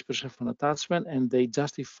more than 6% from attachment, and they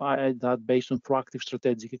justify that based on proactive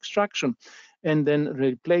strategic extraction, and then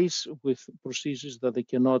replace with procedures that they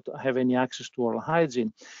cannot have any access to oral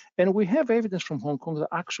hygiene. And we have evidence from Hong Kong that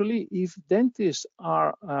actually, if dentists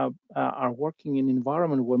are working in an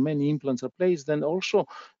environment where many implants are placed, then also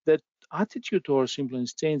that attitude towards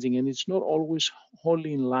implants is changing, and it's not always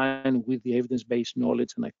wholly in line with the evidence-based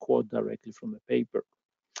knowledge, and I quote directly from the paper.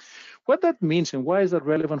 What that means and why is that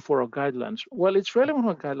relevant for our guidelines? Well, it's relevant for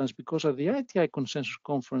our guidelines because at the ITI Consensus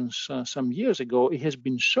Conference some years ago, it has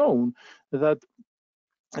been shown that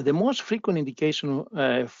the most frequent indication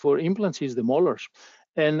for implants is the molars.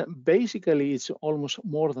 And basically, it's almost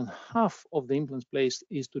more than half of the implants placed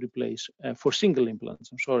is to replace, for single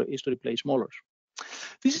implants, is to replace molars.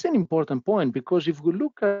 This is an important point because if we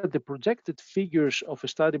look at the projected figures of a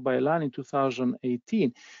study by Elan in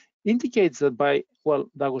 2018, indicates that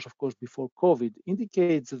that was of course before COVID,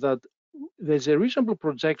 indicates that there's a reasonable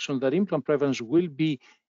projection that implant prevalence will be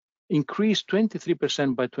increased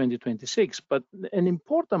 23% by 2026. But an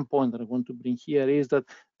important point that I want to bring here is that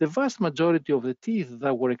the vast majority of the teeth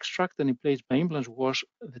that were extracted and replaced by implants was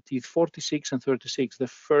the teeth 46 and 36, the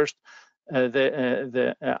first,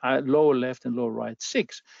 the lower left and lower right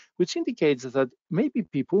 6, which indicates that maybe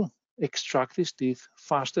people extract these teeth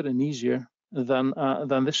faster and easier than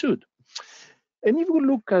they should. And if we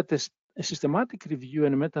look at a systematic review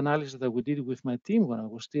and a meta-analysis that we did with my team when I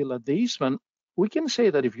was still at the Eastman, we can say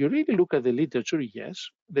that if you really look at the literature, yes,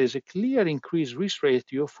 there's a clear increased risk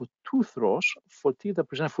ratio for tooth loss for teeth that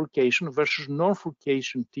present furcation versus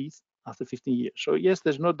non-furcation teeth after 15 years. So yes,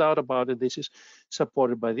 there's no doubt about it. This is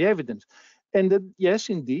supported by the evidence. And that, yes,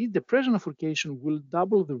 indeed, the presence of furcation will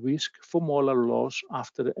double the risk for molar loss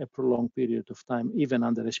after a prolonged period of time, even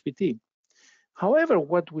under SPT. However,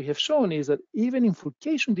 what we have shown is that even in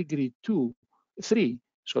furcation degree 2, 3,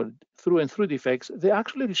 through and through defects, they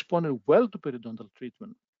actually responded well to periodontal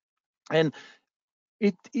treatment. And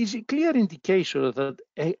it is a clear indication that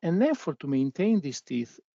an effort to maintain these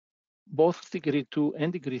teeth, both degree 2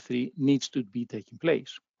 and degree 3, needs to be taking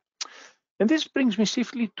place. And this brings me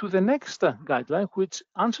swiftly to the next guideline, which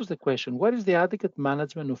answers the question, what is the adequate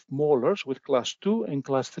management of molars with class 2 and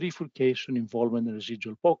class 3 furcation involvement in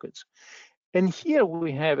residual pockets? And here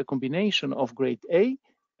we have a combination of grade A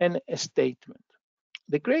and a statement.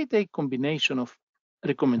 The grade A combination of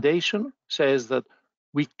recommendation says that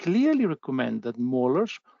we clearly recommend that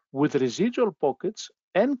molars with residual pockets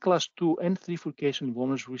and class 2 and 3 furcation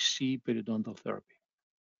involvements receive periodontal therapy.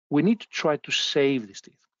 We need to try to save these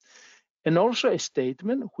teeth. And also a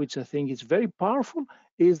statement, which I think is very powerful,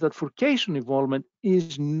 is that furcation involvement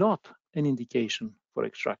is not an indication for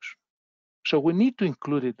extraction. So we need to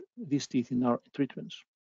include these teeth in our treatments.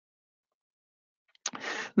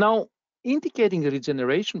 Now, indicating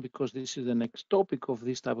regeneration, because this is the next topic of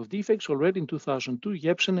this type of defects, already in 2002,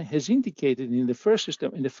 Jepsen has indicated in the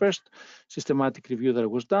first systematic review that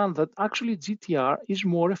was done that actually GTR is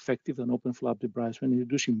more effective than open flap debridement in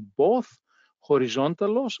reducing both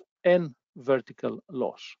horizontal loss and vertical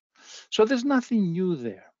loss. So there's nothing new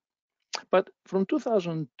there. But from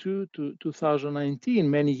 2002 to 2019,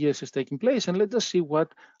 many years has taken place, and let us see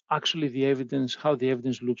what actually how the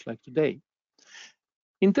evidence looks like today.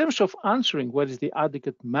 In terms of answering what is the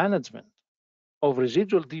adequate management of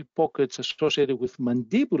residual deep pockets associated with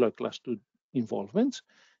mandibular class 2 involvements,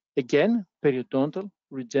 again, periodontal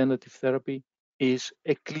regenerative therapy is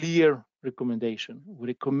a clear recommendation. We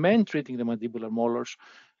recommend treating the mandibular molars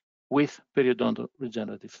with periodontal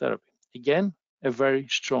regenerative therapy. Again, a very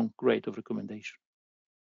strong grade of recommendation.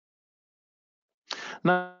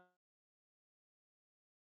 Now,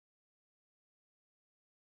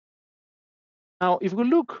 if we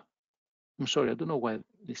look, I'm sorry, I don't know why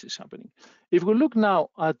this is happening. If we look now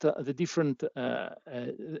at the different,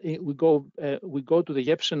 we go to the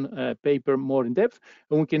Jepsen paper more in depth,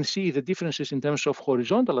 and we can see the differences in terms of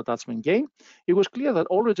horizontal attachment gain. It was clear that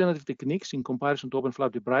all regenerative techniques in comparison to open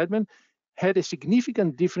flap debridement had a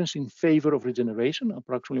significant difference in favor of regeneration,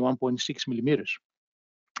 approximately 1.6 millimeters.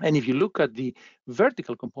 And if you look at the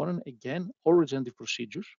vertical component, again, all regenerative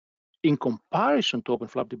procedures in comparison to open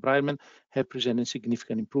flap debridement have presented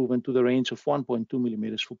significant improvement to the range of 1.2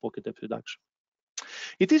 millimeters for pocket depth reduction.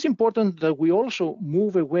 It is important that we also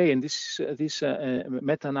move away, and this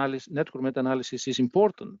meta-analysis, network meta-analysis is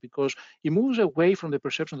important because it moves away from the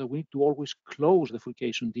perception that we need to always close the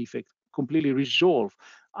furcation defect, completely resolve.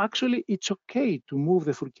 Actually, it's okay to move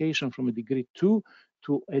the furcation from a degree 2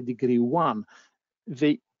 to a degree 1.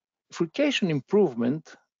 The furcation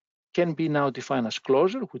improvement can be now defined as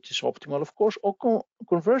closure, which is optimal, of course, or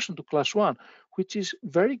conversion to class 1, which is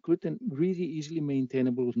very good and really easily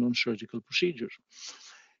maintainable with non-surgical procedures.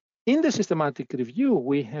 In the systematic review,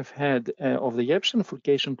 we have had of the Jepsen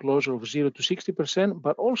furcation closure of 0 to 60%,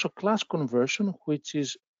 but also class conversion, which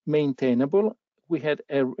is maintainable. We had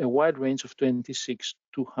a wide range of 26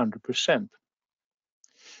 to 100%.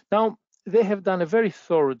 Now, they have done a very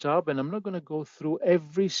thorough job, and I'm not going to go through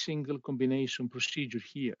every single combination procedure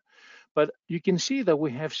here. But you can see that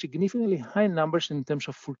we have significantly high numbers in terms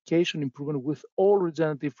of furcation improvement with all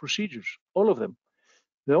regenerative procedures, all of them.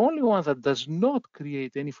 The only one that does not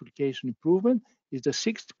create any furcation improvement is the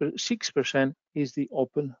 6% is the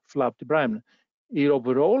open flap debridement. It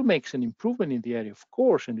overall makes an improvement in the area, of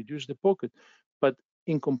course, and reduces the pocket, but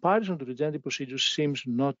in comparison to regenerative procedures seems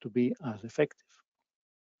not to be as effective.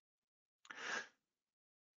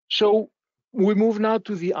 So we move now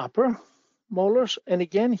to the upper molars, and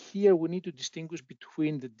again here we need to distinguish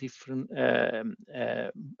between the different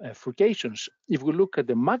furcations. If we look at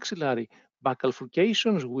the maxillary buccal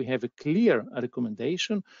furcations, we have a clear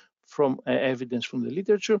recommendation from evidence from the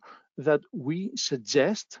literature that we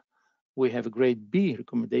suggest, we have a grade B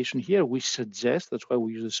recommendation here, we suggest, that's why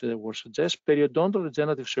we use the word suggest, periodontal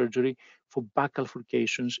regenerative surgery for buccal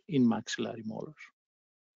furcations in maxillary molars.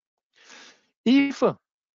 If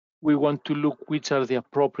we want to look which are the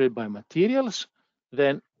appropriate biomaterials,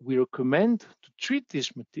 then we recommend to treat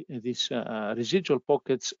these residual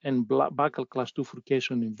pockets and buccal class 2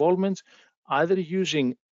 furcation involvements either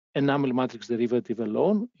using enamel matrix derivative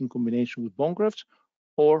alone in combination with bone grafts,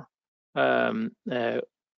 or with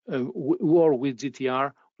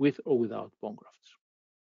GTR with or without bone grafts.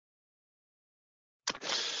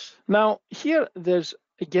 Now here there's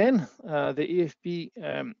again the EFP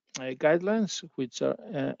guidelines, which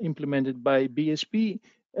are implemented by BSP,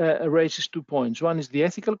 raises 2 points. One is the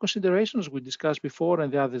ethical considerations we discussed before,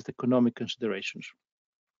 and the other is the economic considerations.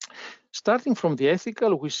 Starting from the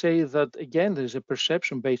ethical, we say that again there is a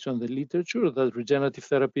perception based on the literature that regenerative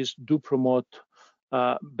therapies do promote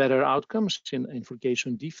better outcomes in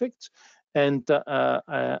furcation defects, and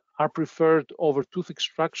are preferred over tooth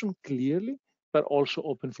extraction clearly, but also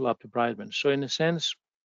open flap debridement. So in a sense,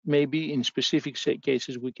 maybe in specific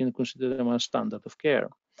cases we can consider them as standard of care.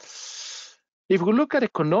 If we look at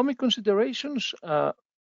economic considerations,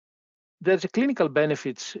 there's a clinical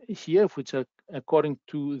benefits here, which are according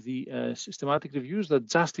to the systematic reviews that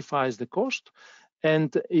justifies the cost.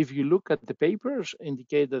 And if you look at the papers,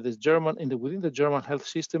 indicate that within the German health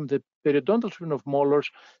system, the periodontal treatment of molars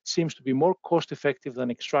seems to be more cost effective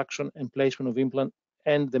than extraction and placement of implant,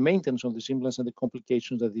 and the maintenance of these implants and the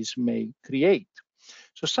complications that this may create.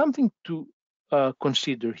 So something to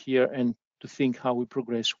consider here and to think how we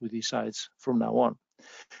progress with these sites from now on.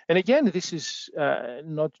 And again, this is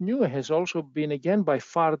not new. It has also been, again, by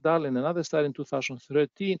Fardal in another study in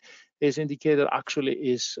 2013, is indicated actually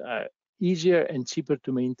is easier and cheaper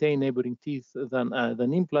to maintain neighboring teeth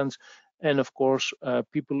than implants. And of course,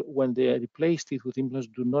 people, when they replace teeth with implants,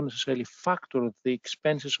 do not necessarily factor the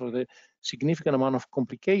expenses or the significant amount of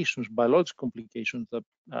complications, biological complications that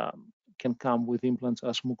can come with implants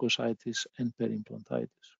as mucositis and perimplantitis.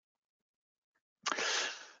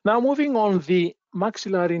 Now, moving on, the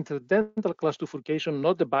maxillary interdental class 2 furcation,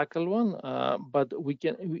 not the buccal one, but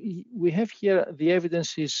we have here the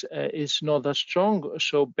evidence is not that strong.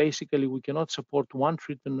 So basically, we cannot support one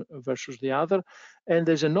treatment versus the other. And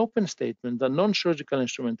there's an open statement that non-surgical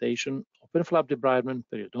instrumentation, open flap debridement,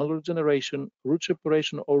 periodontal regeneration, root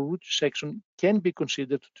separation, or root section can be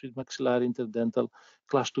considered to treat maxillary interdental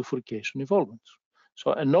class 2 furcation involvements.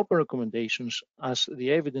 So an open recommendations, as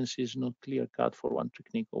the evidence is not clear cut for one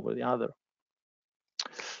technique over the other.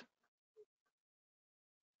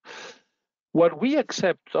 What we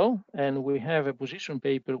accept, though, and we have a position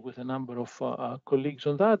paper with a number of colleagues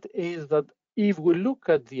on that, is that if we look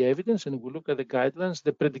at the evidence and we look at the guidelines,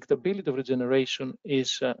 the predictability of regeneration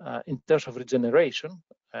is, in terms of regeneration,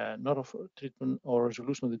 not of treatment or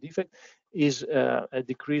resolution of the defect, is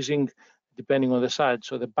decreasing depending on the site.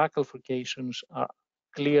 So the buccal furcations are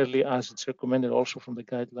clearly, as it's recommended also from the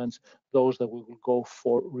guidelines, those that we will go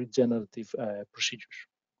for regenerative procedures.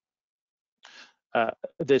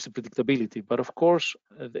 There's a predictability, but of course,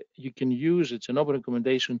 you can use, it's an open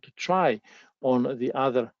recommendation to try on the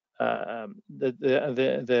other,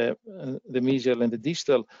 the mesial and the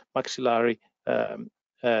distal maxillary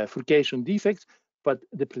furcation defects, but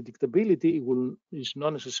the predictability is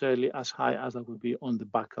not necessarily as high as that would be on the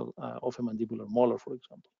buccal of a mandibular molar, for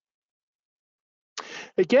example.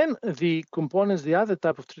 Again, the components, the other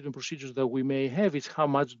type of treatment procedures that we may have is how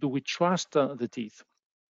much do we trust the teeth.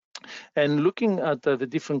 And looking at the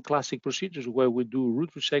different classic procedures where we do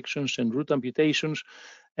root resections and root amputations,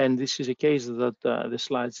 and this is a case that the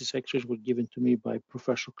slides, these extras were given to me by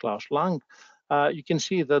Professor Klaus Lang. You can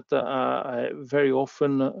see that very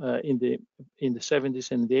often in the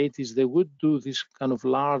 70s and the 80s, they would do this kind of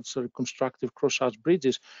large reconstructive cross-arch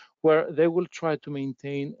bridges where they will try to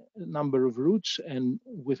maintain a number of roots, and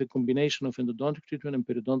with a combination of endodontic treatment and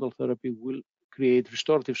periodontal therapy will create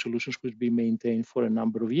restorative solutions which be maintained for a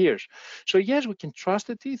number of years. So yes, we can trust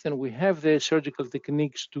the teeth, and we have the surgical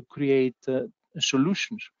techniques to create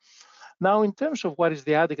solutions. Now, in terms of what is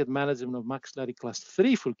the adequate management of maxillary class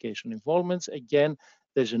 3 furcation involvements, again,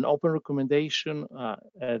 there's an open recommendation.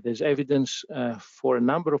 There's evidence for a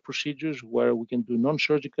number of procedures where we can do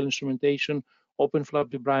non-surgical instrumentation, open flap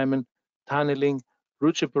debridement, tunneling,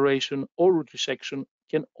 root separation, or root resection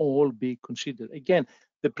can all be considered. Again,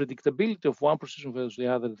 the predictability of one procedure versus the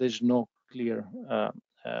other, there's no clear,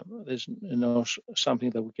 there's no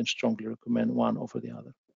something that we can strongly recommend one over the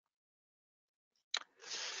other.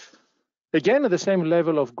 Again, at the same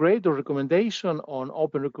level of grade or recommendation on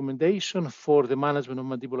open recommendation for the management of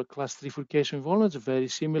mandibular class 3 furcation involvements, very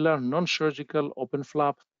similar, non-surgical, open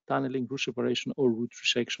flap, tunneling, root separation, or root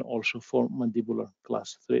resection also for mandibular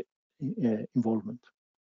class 3 involvement.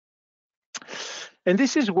 And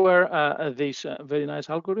this is where this very nice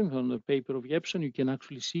algorithm on the paper of Jepson, you can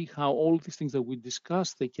actually see how all these things that we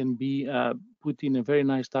discussed, they can be put in a very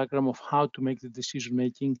nice diagram of how to make the decision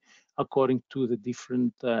making according to the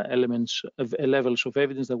different elements of levels of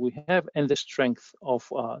evidence that we have and the strength of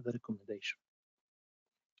the recommendation.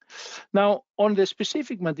 Now, on the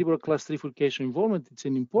specific mandibular class 3 furcation involvement, it's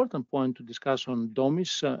an important point to discuss on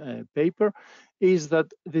Domis' paper, is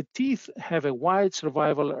that the teeth have a wide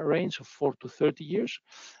survival range of 4 to 30 years,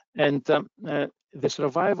 and the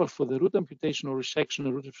survival for the root amputation or resection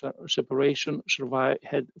or root separation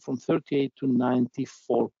had from 38 to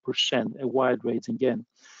 94%, a wide range again.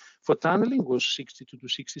 For tunneling was 62 to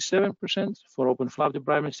 67%, for open flap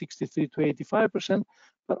debridement 63 to 85%,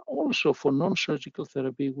 but also for non-surgical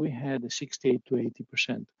therapy we had 68 to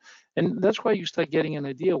 80%. And that's why you start getting an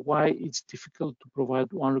idea why it's difficult to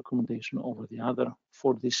provide one recommendation over the other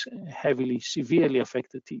for this heavily, severely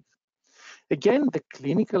affected teeth. Again, the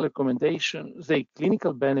clinical recommendation, the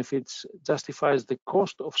clinical benefits justifies the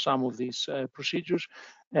cost of some of these procedures.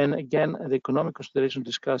 And again, the economic consideration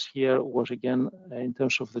discussed here was again, in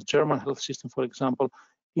terms of the German health system, for example,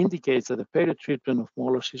 indicates that the period treatment of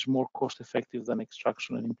molars is more cost effective than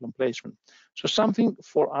extraction and implant placement. So something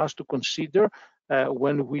for us to consider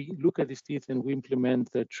when we look at these teeth and we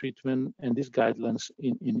implement the treatment and these guidelines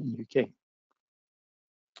in UK.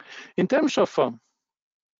 In terms of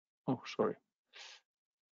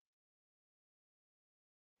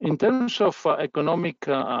in terms of economics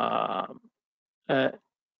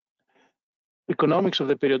of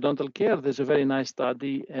the periodontal care, there's a very nice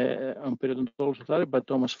study on periodontal by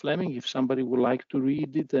Thomas Fleming. If somebody would like to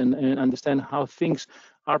read it and understand how things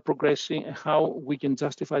are progressing, how we can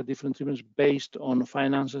justify different treatments based on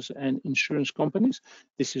finances and insurance companies.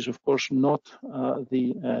 This is, of course, not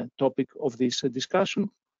the topic of this discussion,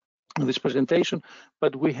 this presentation,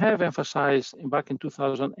 but we have emphasized back in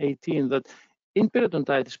 2018 that in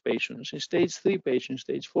periodontitis patients, in stage 3 patients,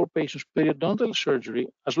 stage 4 patients, periodontal surgery,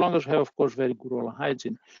 as long as we have, of course, very good oral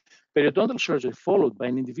hygiene, periodontal surgery followed by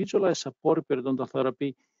an individualized supportive periodontal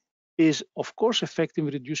therapy is, of course, effective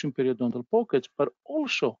in reducing periodontal pockets, but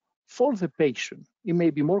also for the patient, it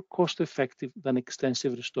may be more cost effective than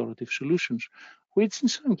extensive restorative solutions, which in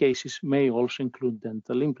some cases may also include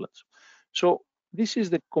dental implants. So this is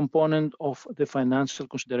the component of the financial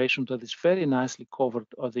consideration that is very nicely covered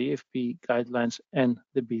by the EFP guidelines and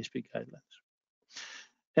the BSP guidelines.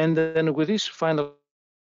 And then with this final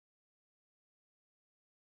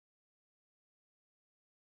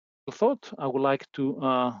thought, I would like to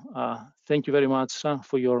thank you very much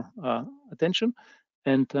for your attention.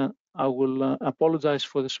 And I will apologize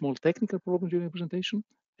for the small technical problem during the presentation.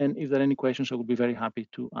 And if there are any questions, I will be very happy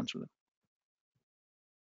to answer them.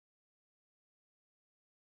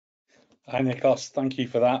 Hi, Nikos. Thank you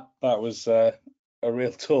for that. That was a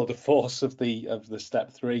real tour de force of the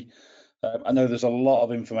step 3. I know there's a lot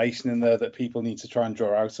of information in there that people need to try and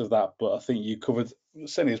draw out of that, but I think you covered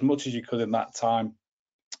certainly as much as you could in that time.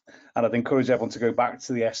 And I'd encourage everyone to go back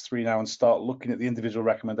to the S3 now and start looking at the individual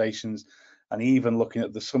recommendations and even looking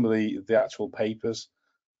at some of the actual papers.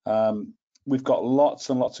 We've got lots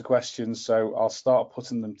and lots of questions, so I'll start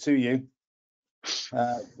putting them to you.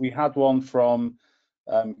 We had one from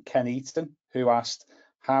Ken Eaton, who asked,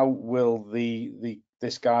 how will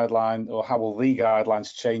this guideline, or how will the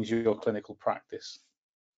guidelines change your clinical practice?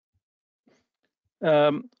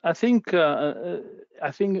 I think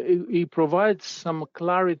it provides some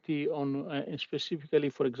clarity on specifically,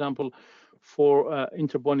 for example, for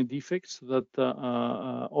intrabony defects that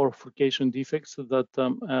or furcation defects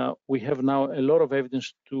that we have now a lot of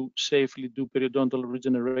evidence to safely do periodontal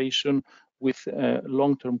regeneration with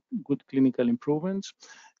long-term good clinical improvements.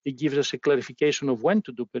 It gives us a clarification of when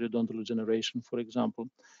to do periodontal regeneration, for example.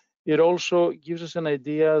 It also gives us an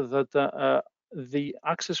idea that the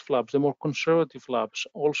access flaps, the more conservative flaps,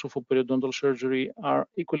 also for periodontal surgery, are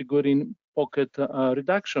equally good in pocket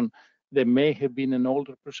reduction. There may have been an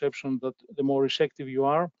older perception that the more resective you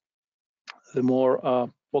are, the more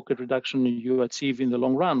pocket reduction you achieve in the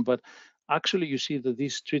long run. But actually, you see that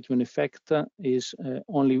this treatment effect is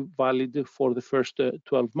only valid for the first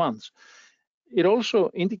 12 months. It also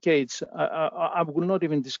indicates, I will not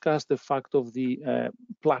even discuss the fact of the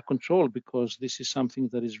plaque control, because this is something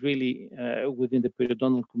that is really within the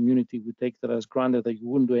periodontal community. We take that as granted that you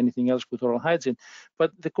wouldn't do anything else with oral hygiene.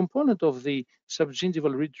 But the component of the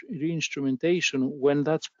subgingival reinstrumentation, when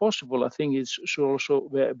that's possible, I think it should also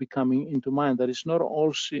be coming into mind that it's not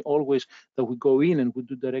always that we go in and we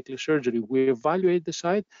do directly surgery. We evaluate the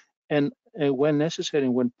site, and when necessary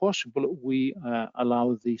and when possible, we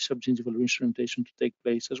allow the subgingival reinstrumentation to take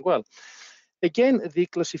place as well. Again, the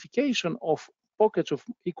classification of pockets of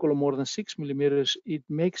equal or more than 6 millimeters, it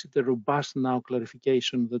makes it a robust now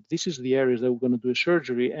clarification that this is the areas that we're going to do a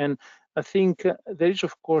surgery. And I think there is,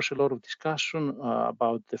 of course, a lot of discussion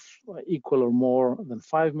about the equal or more than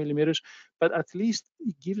 5 millimeters, but at least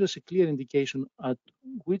it gives us a clear indication at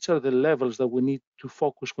which are the levels that we need to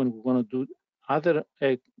focus when we want to do other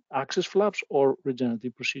access flaps or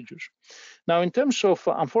regenerative procedures. Now, in terms of,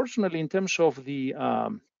 unfortunately, in terms of the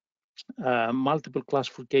multiple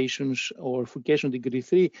classifications or furcation degree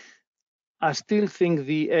 3, I still think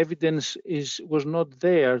the evidence was not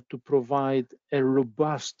there to provide a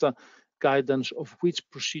robust guidance of which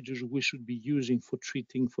procedures we should be using for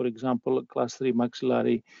treating, for example, class 3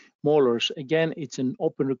 maxillary molars. Again, it's an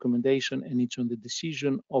open recommendation, and it's on the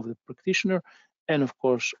decision of the practitioner, and of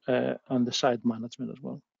course, on the site management as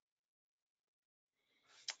well.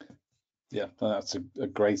 Yeah, that's a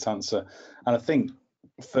great answer. And I think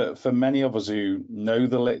for many of us who know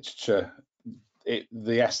the literature,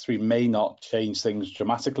 the S3 may not change things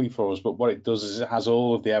dramatically for us, but what it does is it has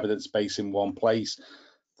all of the evidence base in one place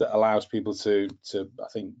that allows people to I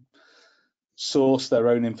think, source their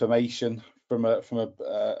own information from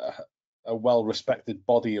a well-respected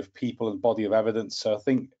body of people and body of evidence. So I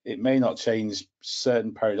think it may not change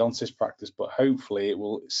certain periodontist practice, but hopefully it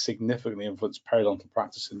will significantly influence periodontal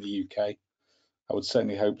practice in the UK. I would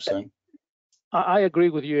certainly hope so. I agree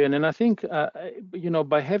with you, and I think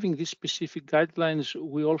by having these specific guidelines,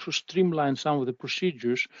 we also streamline some of the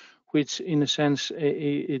procedures, which in a sense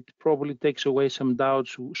it probably takes away some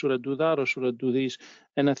doubts. Should I do that or should I do this?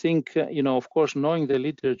 And I think of course, knowing the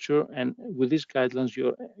literature and with these guidelines,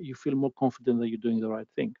 you feel more confident that you're doing the right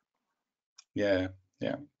thing. Yeah.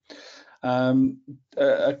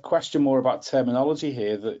 A question more about terminology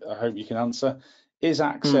here that I hope you can answer. Is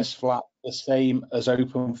access flap the same as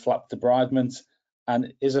open flap debridement?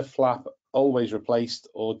 And is a flap always replaced,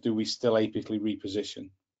 or do we still apically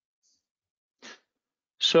reposition?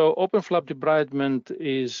 So open flap debridement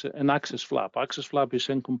is an access flap. Access flap is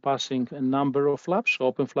encompassing a number of flaps. So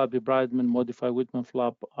open flap debridement, modified Whitman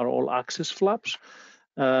flap are all access flaps.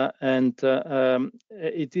 It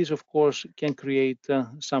is, of course, can create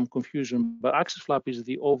some confusion, but access flap is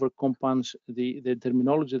the overcompans the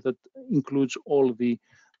terminology that includes all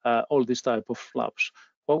these type of flaps.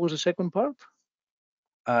 What was the second part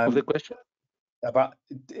of the question? About,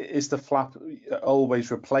 is the flap always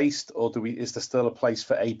replaced, or is there still a place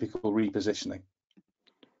for apical repositioning?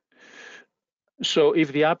 So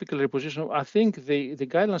if the apical repositioning, I think the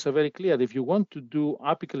guidelines are very clear. If you want to do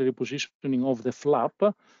apical repositioning of the flap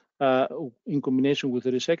in combination with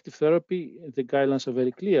the resective therapy, the guidelines are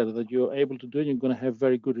very clear that you're able to do it. You're going to have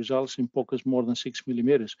very good results in pockets more than 6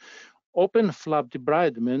 millimeters. Open flap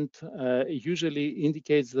debridement usually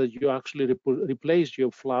indicates that you actually replace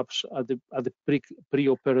your flaps at the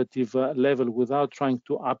pre-operative level without trying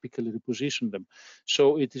to apically reposition them.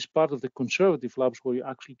 So it is part of the conservative flaps where you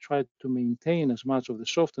actually try to maintain as much of the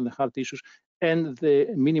soft and the hard tissues and the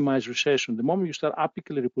minimize recession. The moment you start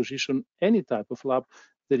apically reposition any type of flap,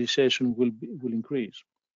 the recession will increase.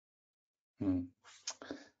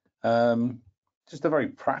 Just a very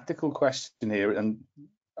practical question here, and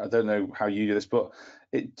I don't know how you do this, but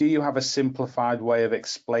do you have a simplified way of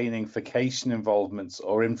explaining furcation involvements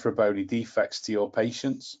or infrabony defects to your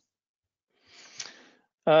patients?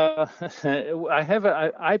 I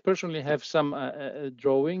personally have some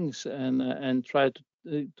drawings and try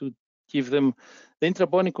to give them the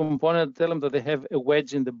intrabony component, tell them that they have a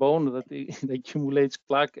wedge in the bone that accumulates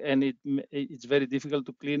plaque, and it's very difficult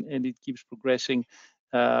to clean, and it keeps progressing.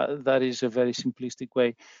 That is a very simplistic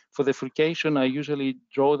way. For the furcation, I usually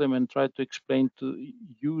draw them and try to explain to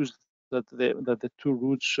use that the two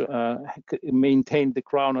roots maintain the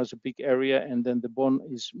crown as a big area, and then the bone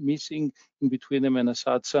is missing in between them, and as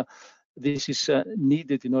such, this is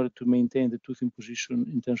needed in order to maintain the tooth in position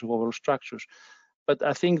in terms of overall structures. But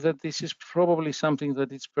I think that this is probably something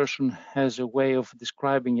that each person has a way of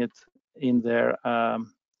describing it in their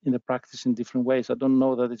practice in different ways. I don't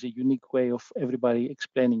know that it's a unique way of everybody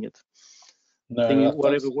explaining it. No, I think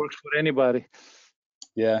whatever works for anybody.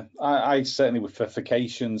 Yeah, I certainly with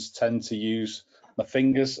furcations tend to use my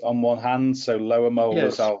fingers on one hand. So lower molars,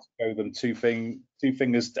 yes. I'll go them two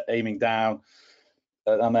fingers aiming down.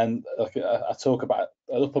 And then I talk about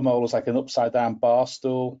upper molars like an upside down bar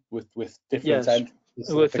stool with different ends.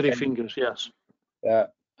 With 3 fingers, yes. Yeah,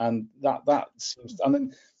 and that seems, and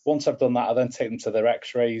then once I've done that, I then take them to their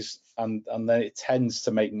X-rays, and then it tends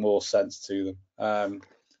to make more sense to them.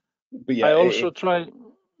 But yeah, I also try.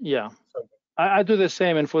 Yeah, I do the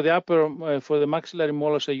same, and for the upper, for the maxillary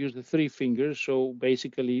molars, I use the 3 fingers. So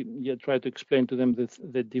basically, you try to explain to them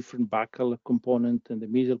the different buccal component and the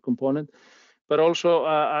mesial component. But also,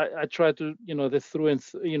 I try to, the through and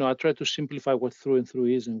I try to simplify what through and through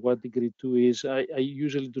is and what degree 2 is. I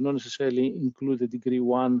usually do not necessarily include the degree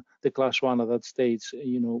 1, the class 1 at that stage.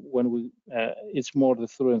 When we, it's more the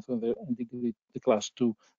through and through and degree, the class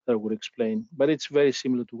 2 that I would explain. But it's very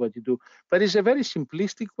similar to what you do. But it's a very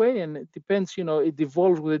simplistic way, and it depends. It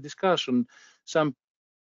evolves with the discussion. Some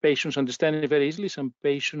patients understand it very easily. Some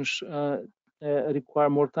patients require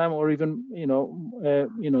more time, or even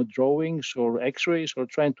drawings or X-rays, or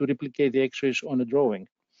trying to replicate the X-rays on a drawing.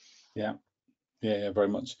 Yeah, very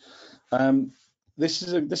much. This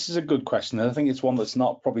is a good question, and I think it's one that's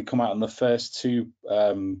not probably come out in the first two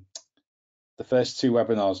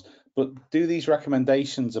webinars. But do these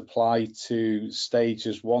recommendations apply to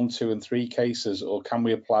stages 1, 2, and 3 cases, or can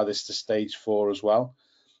we apply this to stage 4 as well?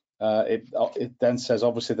 It then says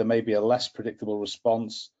obviously there may be a less predictable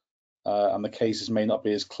response. And the cases may not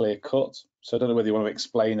be as clear cut. So I don't know whether you want to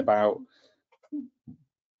explain about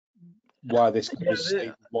why this covers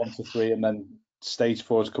stage 1 to 3 and then stage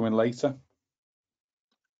 4 is coming later.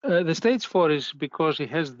 The stage 4 is because it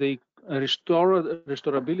has the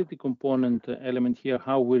restorability component element here,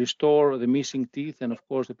 how we restore the missing teeth, and of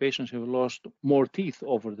course the patients have lost more teeth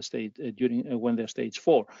over the stage when they're stage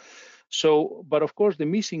 4. So, but of course the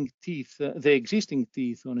missing teeth, the existing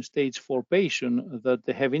teeth on a stage 4 patient that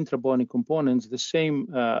they have intrabony components, the same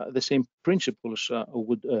principles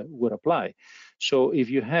would apply. So if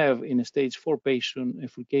you have in a stage 4 patient a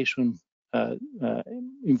furcation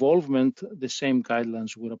involvement, the same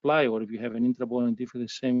guidelines would apply, or if you have an intrabony defect, the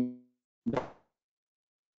same.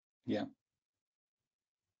 Yeah,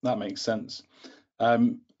 that makes sense.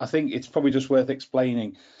 I think it's probably just worth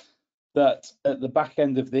explaining that at the back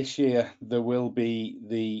end of this year, there will be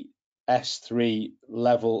the S3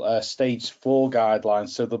 level stage 4 guidelines.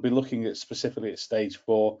 So they'll be looking at specifically at stage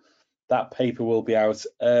 4. That paper will be out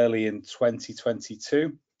early in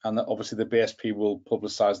 2022. And obviously the BSP will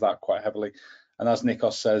publicize that quite heavily. And as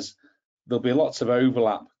Nikos says, there'll be lots of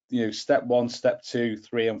overlap. Step 1, step 2,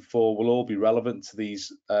 3, and 4 will all be relevant to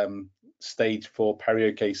these stage 4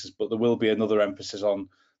 perio cases, but there will be another emphasis on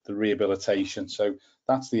the rehabilitation. So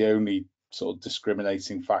that's the only sort of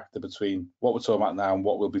discriminating factor between what we're talking about now and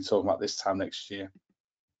what we'll be talking about this time next year.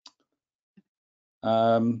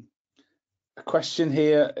 A question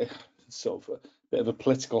here, sort of a bit of a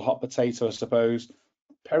political hot potato, I suppose.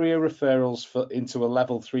 Perio referrals into a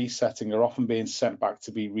level 3 setting are often being sent back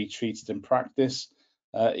to be retreated in practice,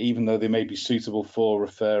 even though they may be suitable for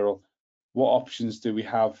referral. What options do we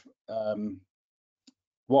have?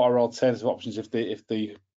 What are alternative options if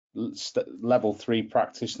the level 3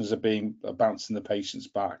 practitioners are bouncing the patients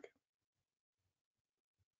back?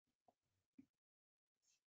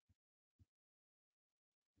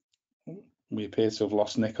 We appear to have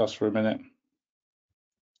lost Nikos for a minute.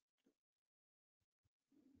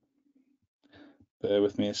 Bear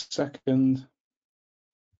with me a second.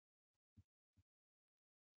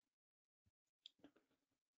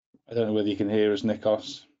 I don't know whether you can hear us,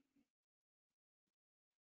 Nikos.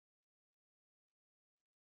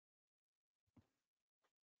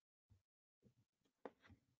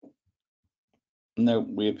 No,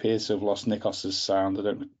 we appear to have lost Nikos's sound.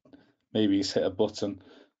 Maybe he's hit a button.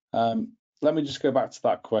 Let me just go back to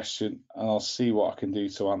that question and I'll see what I can do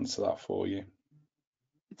to answer that for you.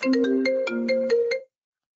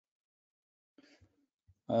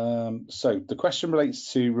 So the question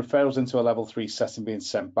relates to referrals into a level 3 setting being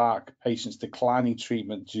sent back, patients declining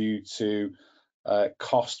treatment due to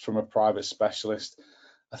cost from a private specialist.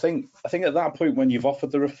 I think at that point, when you've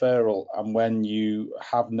offered the referral and when you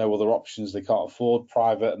have no other options, they can't afford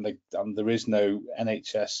private and there is no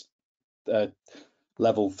NHS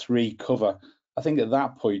level 3 cover, I think at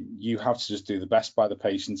that point, you have to just do the best by the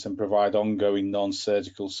patients and provide ongoing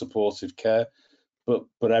non-surgical supportive care.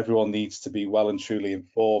 But everyone needs to be well and truly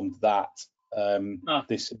informed that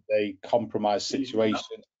this is a compromised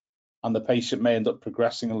situation and the patient may end up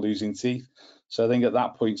progressing and losing teeth. So I think at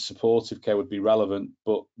that point, supportive care would be relevant,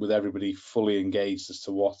 but with everybody fully engaged as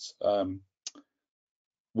to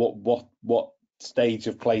what stage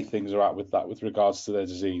of play things are at with that, with regards to their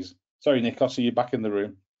disease. Sorry, Nikos, are you back in the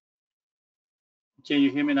room? Can you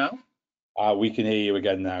hear me now? We can hear you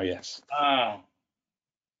again now, yes. Ah.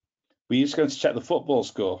 Were you just going to check the football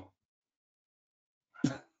score?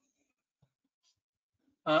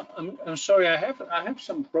 I'm sorry, I have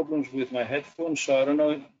some problems with my headphones, so I don't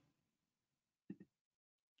know.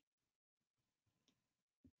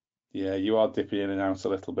 Yeah, you are dipping in and out a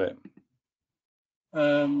little bit.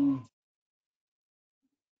 Can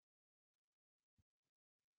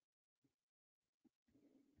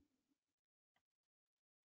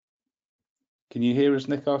you hear us,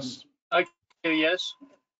 Nikos? I can hear, yes.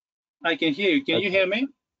 I can hear you. Can you hear me?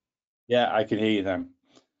 Yeah, I can hear you now.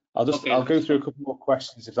 I'll go through a couple more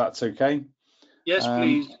questions if that's okay. Yes,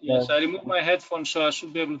 please. Yes, I removed my headphones, so I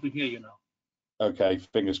should be able to hear you now. Okay,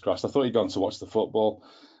 fingers crossed. I thought you'd gone to watch the football.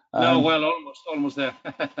 No, well, almost there.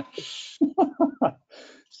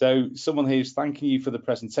 So someone here is thanking you for the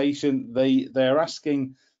presentation. They're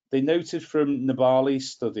asking, they noted from Nabali's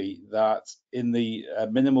study that in the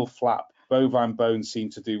minimal flap, bovine bones seem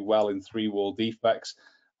to do well in 3-wall defects,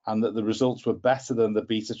 and that the results were better than the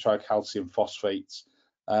beta tricalcium phosphates.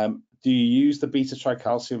 Do you use the beta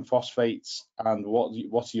tricalcium phosphates, and what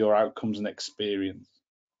are your outcomes and experience?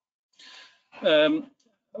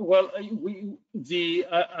 Well, I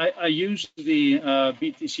use the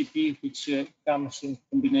BTCP, which comes in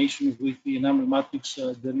combination with the enamel matrix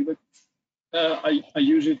derivative. I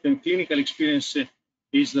use it, and clinical experience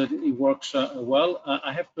is that it works well.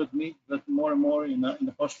 I have to admit that more and more in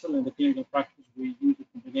the hospital, in the clinical practice, we use a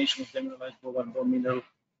combination of demineralized bovine bone mineral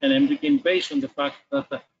and embryo, based on the fact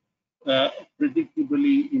that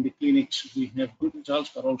predictably in the clinics we have good results,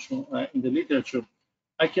 but also in the literature.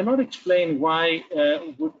 I cannot explain why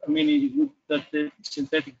it would that the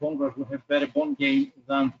synthetic bone graft will have better bone gain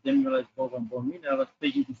than the demineralized bovine bone mineral,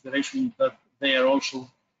 taking into consideration that they are also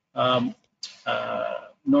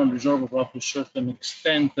non-resorbable up to a certain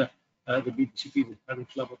extent. The BTCP, the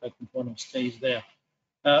cardioflavonoid component, stays there.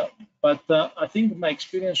 But I think my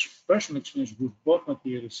personal experience with both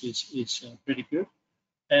materials is pretty good.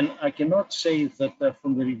 And I cannot say that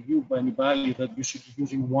from the review by anybody that you should be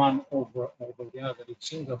using one over the other. It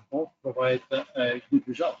seems that both provide good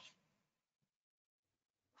results.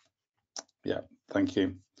 Yeah, thank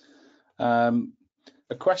you.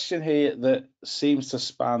 A question here that seems to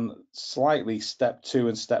span slightly step 2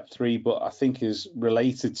 and step 3, but I think is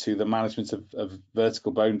related to the management of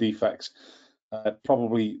vertical bone defects.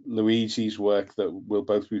 Probably Luigi's work that we'll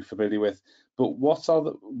both be familiar with. But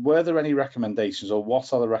were there any recommendations, or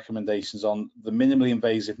what are the recommendations on the minimally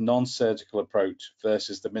invasive non-surgical approach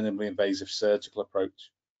versus the minimally invasive surgical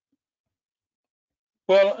approach?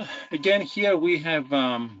 Well, again, here we have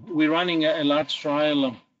we're running a large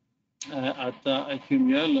trial at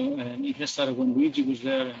QML, and it has started when Luigi was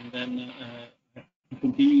there, and then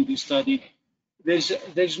continuing the study.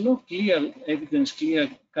 There's no clear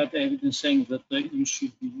cut evidence saying that you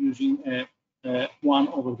should be using one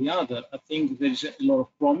over the other. I think there is a lot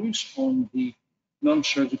of promise on the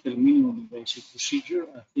non-surgical minimally invasive procedure.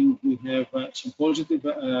 I think we have some positive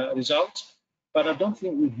results, but I don't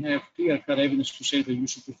think we have clear-cut evidence to say that you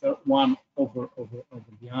should prefer one over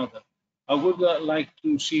the other. I would like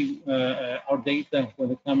to see our data for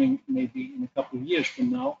the coming, maybe in a couple of years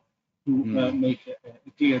from now, to make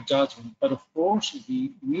a clear judgment. But of course,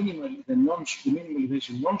 the minimally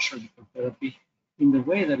invasive non-surgical therapy, in the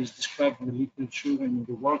way that is described in the literature and in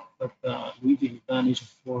the work that we've done, is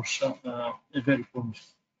of course very promising.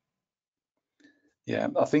 Yeah,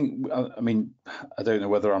 I mean, I don't know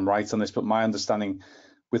whether I'm right on this, but my understanding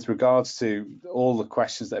with regards to all the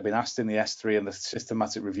questions that have been asked in the S3 and the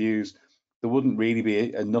systematic reviews, there wouldn't really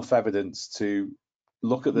be enough evidence to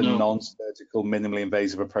look at the non-surgical minimally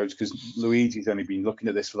invasive approach, because Luigi's only been looking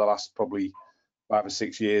at this for the last probably 5 or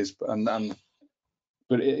 6 years,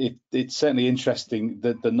 but it's certainly interesting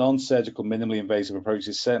that the non-surgical minimally invasive approach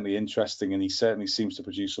is certainly interesting, and he certainly seems to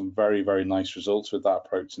produce some very, very nice results with that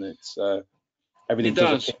approach, and it's everything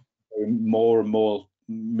does more and more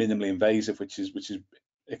minimally invasive, which is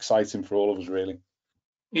exciting for all of us, really.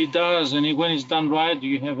 It does, and when it's done right,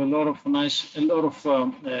 you have a lot of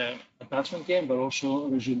attachment gain, but also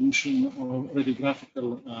resolution, or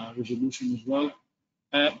radiographical resolution as well.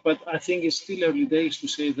 But I think it's still early days to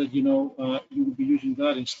say that you will be using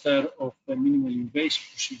that instead of a minimally invasive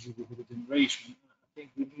procedure with regeneration. I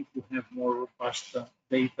think we need to have more robust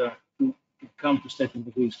data to come to stating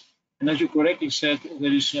the risk. And as you correctly said,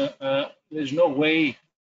 there's no way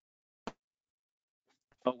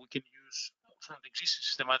we can use from the existing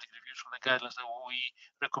systematic reviews from the guidelines that we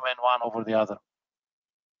recommend one over the other.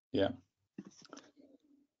 Yeah.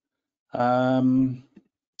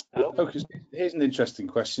 Hello? Okay, here's an interesting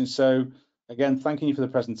question. So again, thanking you for the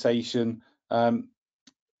presentation.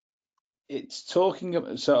 It's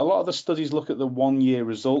talking, so a lot of the studies look at the 1 year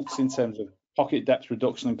results in terms of pocket depth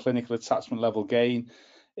reduction and clinical attachment level gain.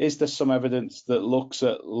 Is there some evidence that looks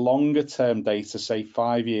at longer term data, say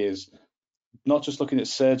 5 years, not just looking at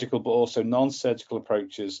surgical, but also non-surgical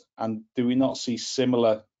approaches? And do we not see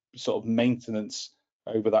similar sort of maintenance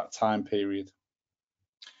over that time period?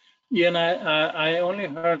 Yeah, and I only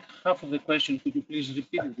heard half of the question. Could you please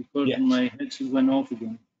repeat it, because Yes. my headset went off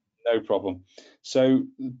again? No problem. So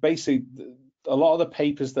basically, a lot of the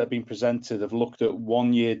papers that have been presented have looked at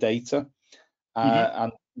 1 year data,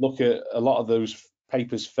 and look at a lot of those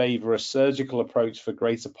papers favor a surgical approach for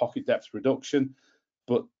greater pocket depth reduction.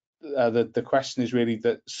 But the question is really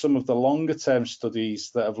that some of the longer term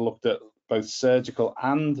studies that have looked at both surgical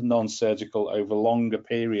and non-surgical over longer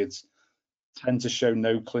periods tend to show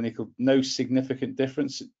no significant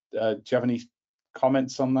difference. Do you have any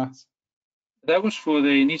comments on that? That was for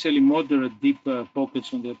the initially moderate deep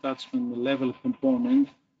pockets on the attachment level component.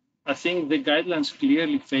 I think the guidelines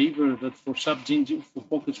clearly favor that for subgingival, for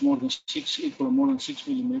pockets more than 6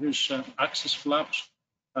 millimeters, access flaps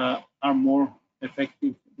are more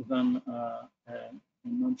effective than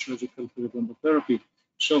non-surgical periodontal therapy.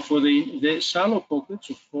 So for the shallow pockets,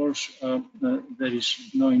 of course, there is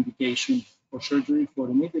no indication for surgery. For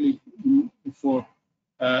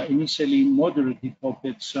initially moderate deep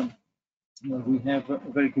pockets, we have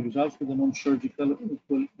very good results for the non-surgical,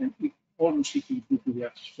 and almost equally good to the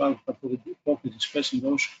access flap. But for the deep pockets, especially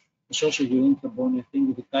those associated with intrabony, I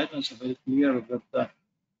think the guidelines are very clear that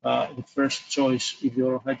the first choice, if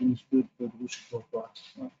your hygiene is good, to use it for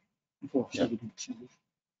access before surgical procedures.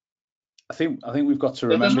 I think we've got to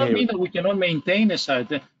remember. That does not mean that we cannot maintain a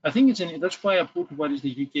site. I think that's why I put what is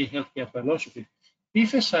the UK healthcare philosophy.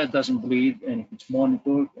 If a site doesn't bleed and if it's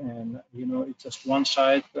monitored and it's just one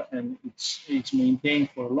site and it's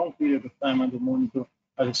maintained for a long period of time under monitor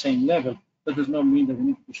at the same level, that does not mean that we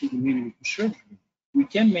need to proceed immediately to surgery. We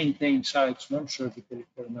can maintain sites non-surgically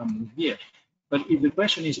for a number of years. But if the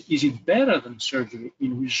question is it better than surgery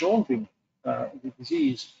in resolving the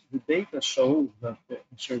disease, the data show that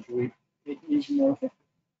surgery is more effective.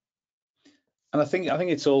 And I think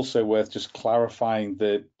it's also worth just clarifying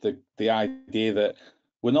the idea that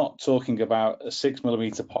we're not talking about a 6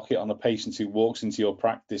 millimeter pocket on a patient who walks into your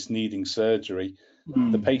practice needing surgery.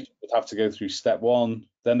 The patient would have to go through step 1,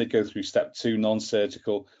 then they go through step 2,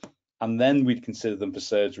 non-surgical, and then we'd consider them for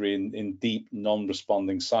surgery in deep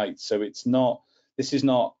non-responding sites. So this is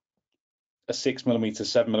not a 6 millimeter,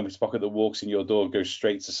 7 millimeter pocket that walks in your door, goes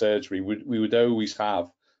straight to surgery. We would always have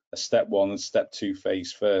a step 1 and step 2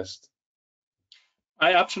 phase first.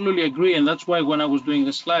 I absolutely agree, and that's why when I was doing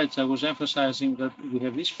the slides, I was emphasizing that we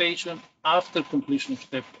have this patient after completion of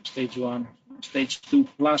stage 1, stage 2,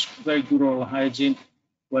 plus very good oral hygiene,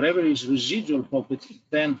 whatever is residual pocket,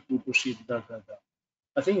 then we proceed that.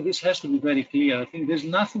 I think this has to be very clear. I think there's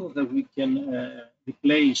nothing that we can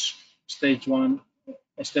replace stage 1,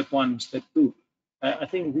 step 1, and step 2. I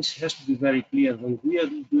think this has to be very clear. That we are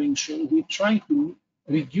doing so, we're trying to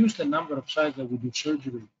reduce the number of sites that we do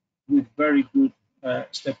surgery with very good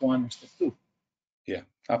step 1 and step 2. Yeah,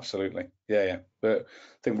 absolutely. Yeah. But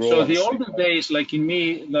I think we're so the older days, like in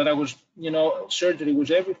me, that I was, surgery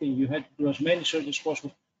was everything. You had to do as many surgeries as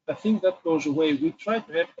possible. I think that goes away. We try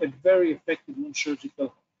to have a very effective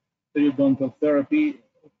non-surgical periodontal therapy,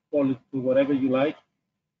 call it whatever you like.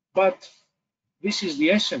 But this is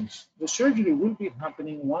the essence. The surgery will be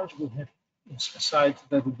happening once we have sites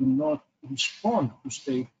that do not respond to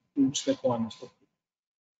step 1 and step 2.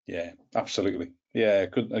 Yeah, absolutely. Yeah,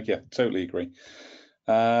 totally agree.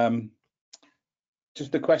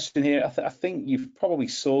 Just a question here. I think you've probably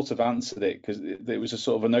sort of answered it because it was a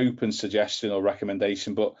sort of an open suggestion or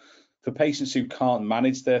recommendation, but for patients who can't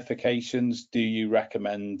manage their furcations, do you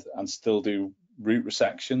recommend and still do root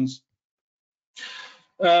resections?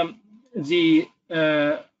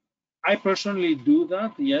 I personally do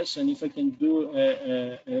that, yes, and if I can do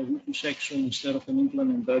a root resection instead of an implant,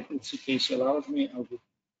 and that if the case allows me, I would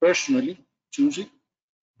personally choose it.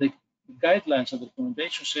 The guidelines and the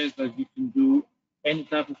recommendation says that you can do any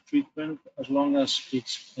type of treatment as long as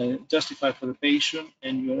it's justified for the patient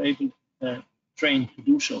and you're able trained to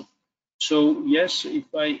do so. So yes, if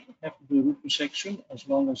I have to do a root resection, as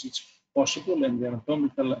long as it's possible and the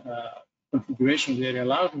anatomical configuration really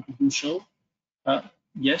allows me to do so,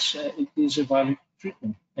 yes, it is a valid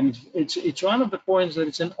treatment. And it's one of the points that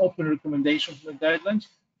it's an open recommendation from the guidelines,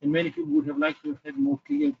 and many people would have liked to have had more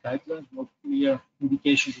clear guidelines, more clear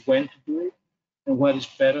indications when to do it and what is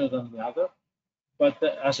better than the other. But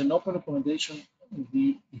as an open recommendation,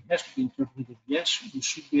 it has to be interpreted, yes, you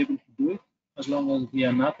should be able to do it as long as the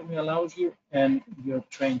anatomy allows you and you're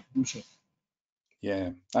trained to do so.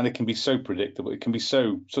 Yeah, and it can be so predictable. It can be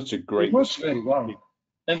such a great. It works very well.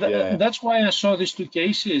 And that's why I saw these two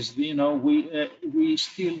cases. You know, we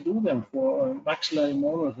still do them for maxillary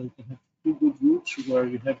molars. You can have two good roots where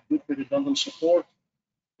you have good periodontal support.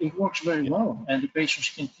 It works very well, and the patients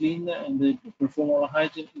can clean and they perform oral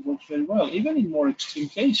hygiene. It works very well. Even in more extreme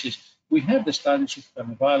cases, we have the studies of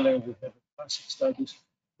Carnevale, we have the classic studies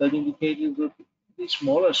that indicated that these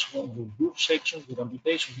molars with root sections, with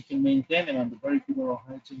amputations, we can maintain them under very good oral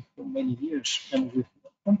hygiene for many years and with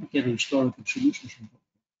complicated restorative solutions.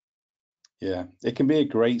 Yeah, it can be a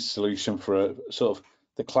great solution for a sort of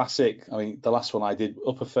the classic. I mean, the last one I did,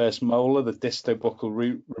 upper first molar, the distobuccal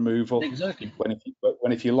root removal. Exactly.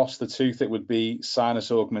 When if you lost the tooth, it would be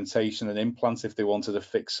sinus augmentation and implant if they wanted a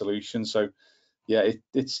fixed solution. So, yeah,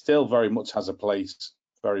 it still very much has a place,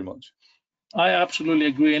 very much. I absolutely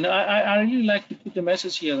agree, and I really like to put the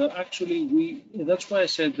message here that actually that's why I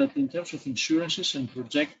said that in terms of insurances and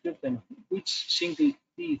projected and which single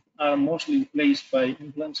teeth are mostly replaced by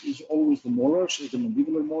implants is always the molars, the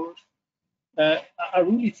mandibular molars. I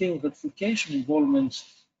really think that furcation involvements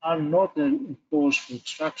are not a cause for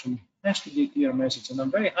extraction. It has to be a clear message, and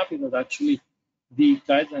I'm very happy that actually the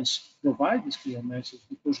guidelines provide this clear message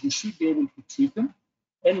because we should be able to treat them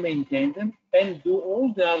and maintain them and do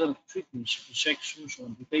all the other treatments, resections or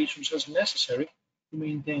amputations as necessary to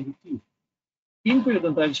maintain the teeth. In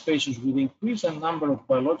periodontitis patients with increased number of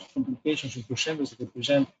biological complications and percentage that they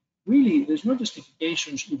present, really there's no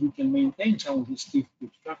justifications if we can maintain some of these teeth to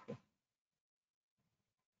extract them.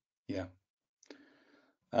 Yeah.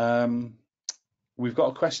 We've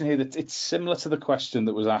got a question here that it's similar to the question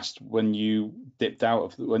that was asked when you dipped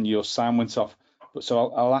out when your sound went off. But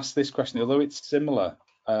so I'll ask this question, although it's similar.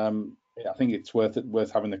 I think it's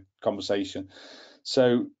worth having a conversation.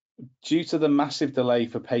 So, due to the massive delay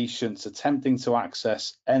for patients attempting to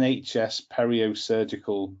access NHS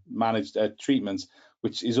periosurgical managed treatment,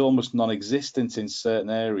 which is almost non-existent in certain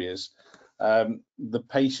areas, the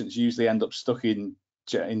patients usually end up stuck in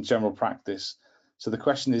general practice. So the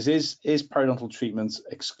question is periodontal treatment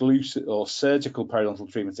exclusive or surgical periodontal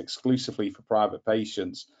treatment exclusively for private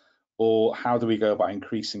patients, or how do we go about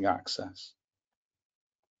increasing access?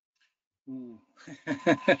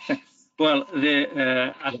 Well,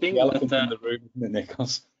 I think the elephant in the room, isn't it,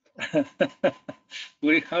 Nikos?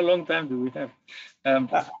 How long time do we have?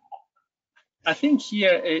 I think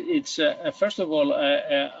here it's first of all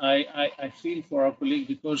I feel for our colleague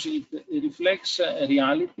because it reflects a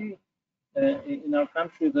reality in our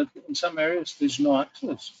country that in some areas there's no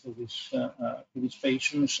access for these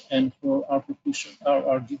patients and for our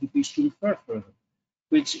GDPs to refer further,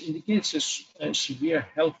 which indicates a severe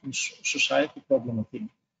health and society problem, I think.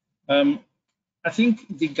 I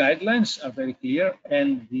think the guidelines are very clear,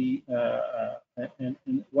 and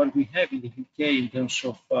and what we have in the UK in terms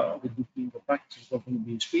of the GP practice of the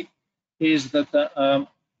BSP is that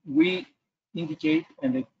we indicate,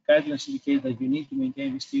 and the guidelines indicate that you need to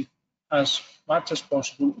maintain these teeth as much as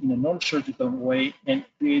possible in a non-surgical way and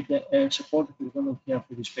create a supportive periodontal care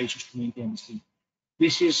for these patients to maintain these teeth.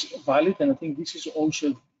 This is valid, and I think this is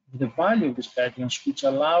also the value of these guidelines, which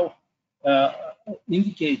allow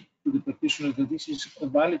indicate to the practitioner that this is a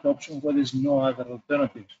valid option where there's no other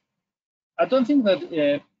alternatives. I don't think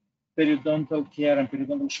that periodontal care and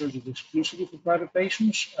periodontal surgery is exclusively for private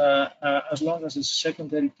patients, as long as it's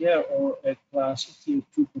secondary care or a class tier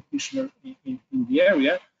 2 practitioner in the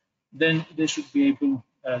area, then they should be able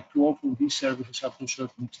to offer these services up to a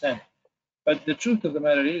certain extent. But the truth of the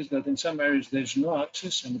matter is that in some areas there's no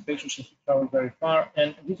access and the patients have to travel very far.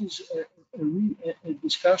 And this is a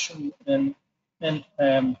discussion and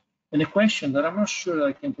a question that I'm not sure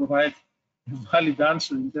I can provide a valid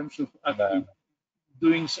answer in terms of actually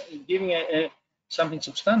giving something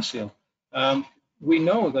substantial. We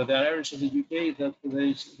know that there are areas in the UK that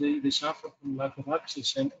they suffer from lack of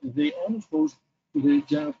access, and they almost go to the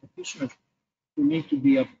general practitioners who need to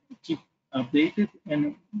be keep updated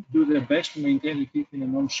and do their best to maintain the teeth in a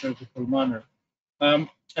non-surgical manner. I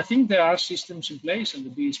think there are systems in place, and the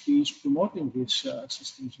BSP is promoting these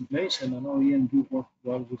systems in place. And I know Ian, you work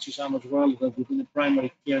well with Susam as well, that within the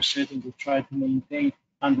primary care setting, we try to maintain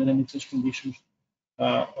under NHS conditions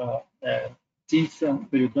teeth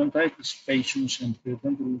periodontitis patients and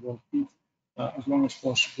periodontal involved teeth as long as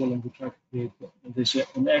possible, and we try to create there's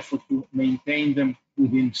an effort to maintain them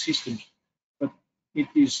within systems. But it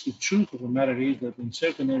is the truth of the matter is that in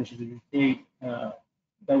certain areas of the UK,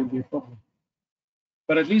 that would be a problem.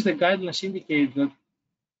 But at least the guidelines indicate that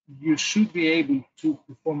you should be able to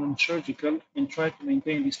perform them surgical and try to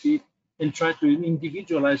maintain these teeth and try to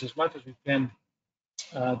individualize as much as we can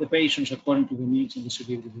the patients according to the needs and the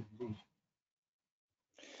severity of the disease.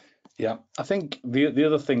 Yeah, I think the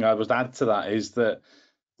other thing I would add to that is that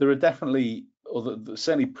there are definitely, or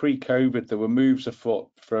certainly pre-COVID, there were moves afoot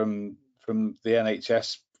from the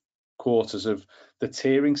NHS quarters of the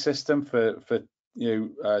tiering system for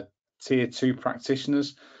tier 2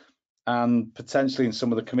 practitioners, and potentially in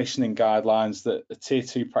some of the commissioning guidelines that a tier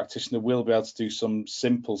 2 practitioner will be able to do some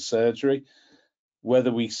simple surgery.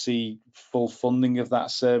 Whether we see full funding of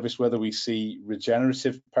that service, whether we see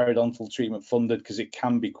regenerative periodontal treatment funded, because it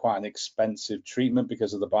can be quite an expensive treatment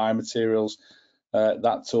because of the biomaterials,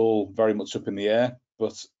 that's all very much up in the air.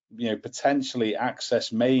 But potentially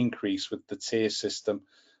access may increase with the tier system,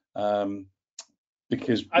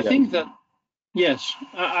 because I think that yes,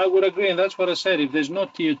 I would agree, and that's what I said. If there's no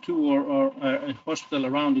tier 2 or a hospital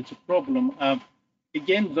around, it's a problem.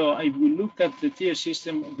 Again, though, if we look at the tier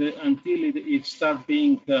system, until it starts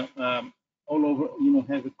being all over,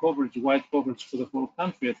 have a coverage, wide coverage for the whole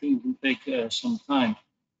country, I think it will take some time.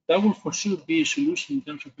 That will for sure be a solution in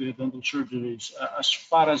terms of periodontal surgeries. As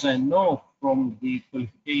far as I know from the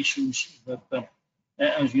qualifications that,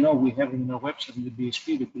 as you know, we have in our website in the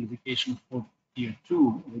BSP, the qualification for tier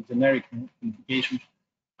 2, the generic qualifications.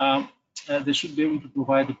 They should be able to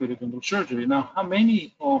provide the periodontal surgery. Now, how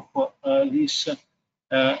many of these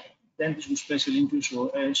dentists with special interests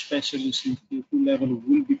or specialists in tier 2 level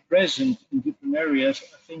will be present in different areas?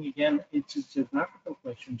 I think, again, it's a geographical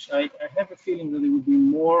question. I have a feeling that it will be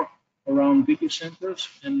more around bigger centers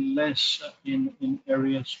and less in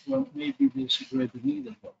areas where maybe there's a greater need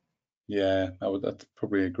as well. Yeah, I'd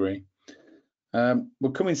probably agree.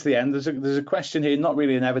 We're coming to the end. There's a question here, not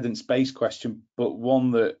really an evidence-based question, but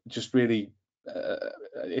one that just really,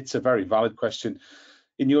 it's a very valid question.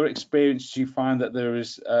 In your experience, do you find that there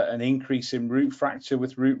is an increase in root fracture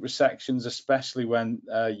with root resections, especially when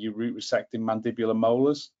you root resect in mandibular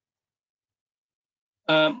molars?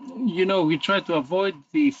 We try to avoid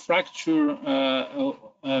the fracture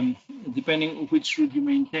depending on which root you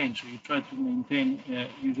maintain. So you try to maintain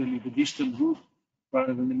usually the distal root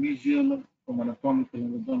rather than the mesial from anatomical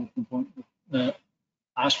and endodontic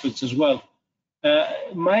aspects as well.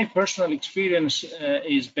 My personal experience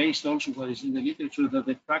is based also what is in the literature, that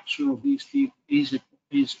the fracture of these teeth is a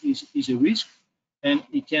risk, and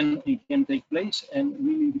it can take place, and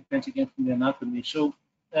really depends again on the anatomy. So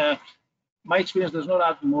my experience does not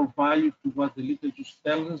add more value to what the literature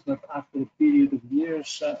tells us, that after a period of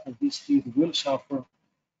years, these teeth will suffer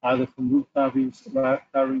either from root caries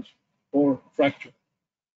or fracture.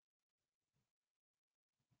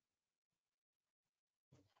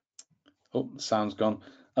 Oh, the sound's gone.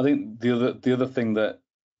 I think the other thing that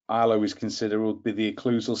I'll always consider would be the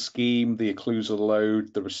occlusal scheme, the occlusal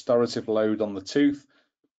load, the restorative load on the tooth.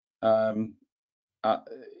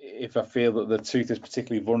 If I feel that the tooth is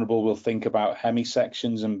particularly vulnerable, we'll think about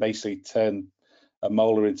hemisections and basically turn a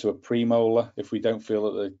molar into a premolar if we don't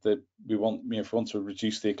feel that we want, if we want to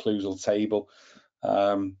reduce the occlusal table.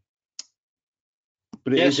 But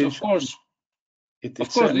yes, of course.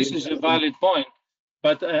 Of course, this is a valid point.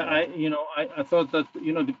 But I thought that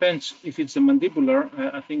depends if it's a mandibular.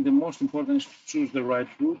 I think the most important is to choose the right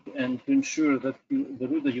root and to ensure that the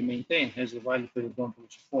root that you maintain has a valid periodontal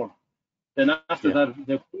support. Then after that,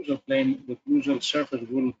 the occlusal plane, the occlusal surface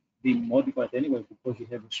will be modified anyway because you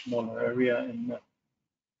have a smaller area. And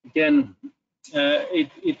again,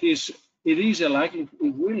 it is a likely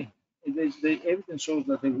it will. The evidence shows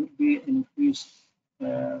that there would be an increased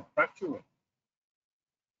fracture rate.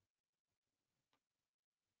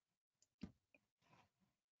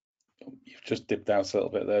 You've just dipped out a little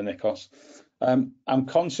bit there, Nikos. I'm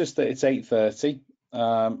conscious that it's 8:30,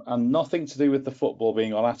 and nothing to do with the football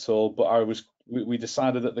being on at all. But we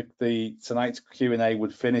decided that tonight's Q&A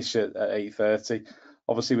would finish at 8:30.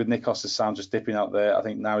 Obviously, with Nikos' sound just dipping out there, I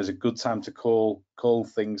think now is a good time to call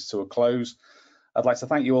things to a close. I'd like to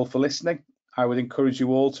thank you all for listening. I would encourage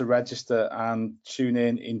you all to register and tune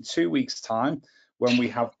in 2 weeks' time when we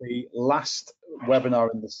have the last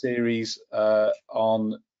webinar in the series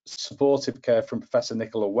on supportive care from Professor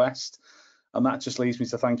Nicola West. And that just leaves me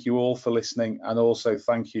to thank you all for listening, and also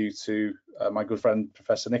thank you to my good friend,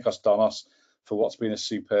 Professor Nikos Donos, for what's been a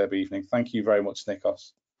superb evening. Thank you very much,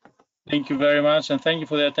 Nikos. Thank you very much, and thank you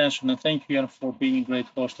for the attention, and thank you for being a great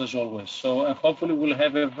host as always. So hopefully we'll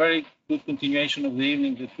have a very good continuation of the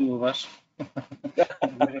evening, the two of us.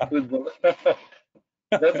 Football.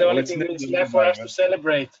 That's the only thing that's left for us to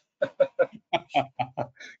celebrate.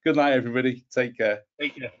 Good night, everybody. Take care.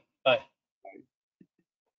 Take care.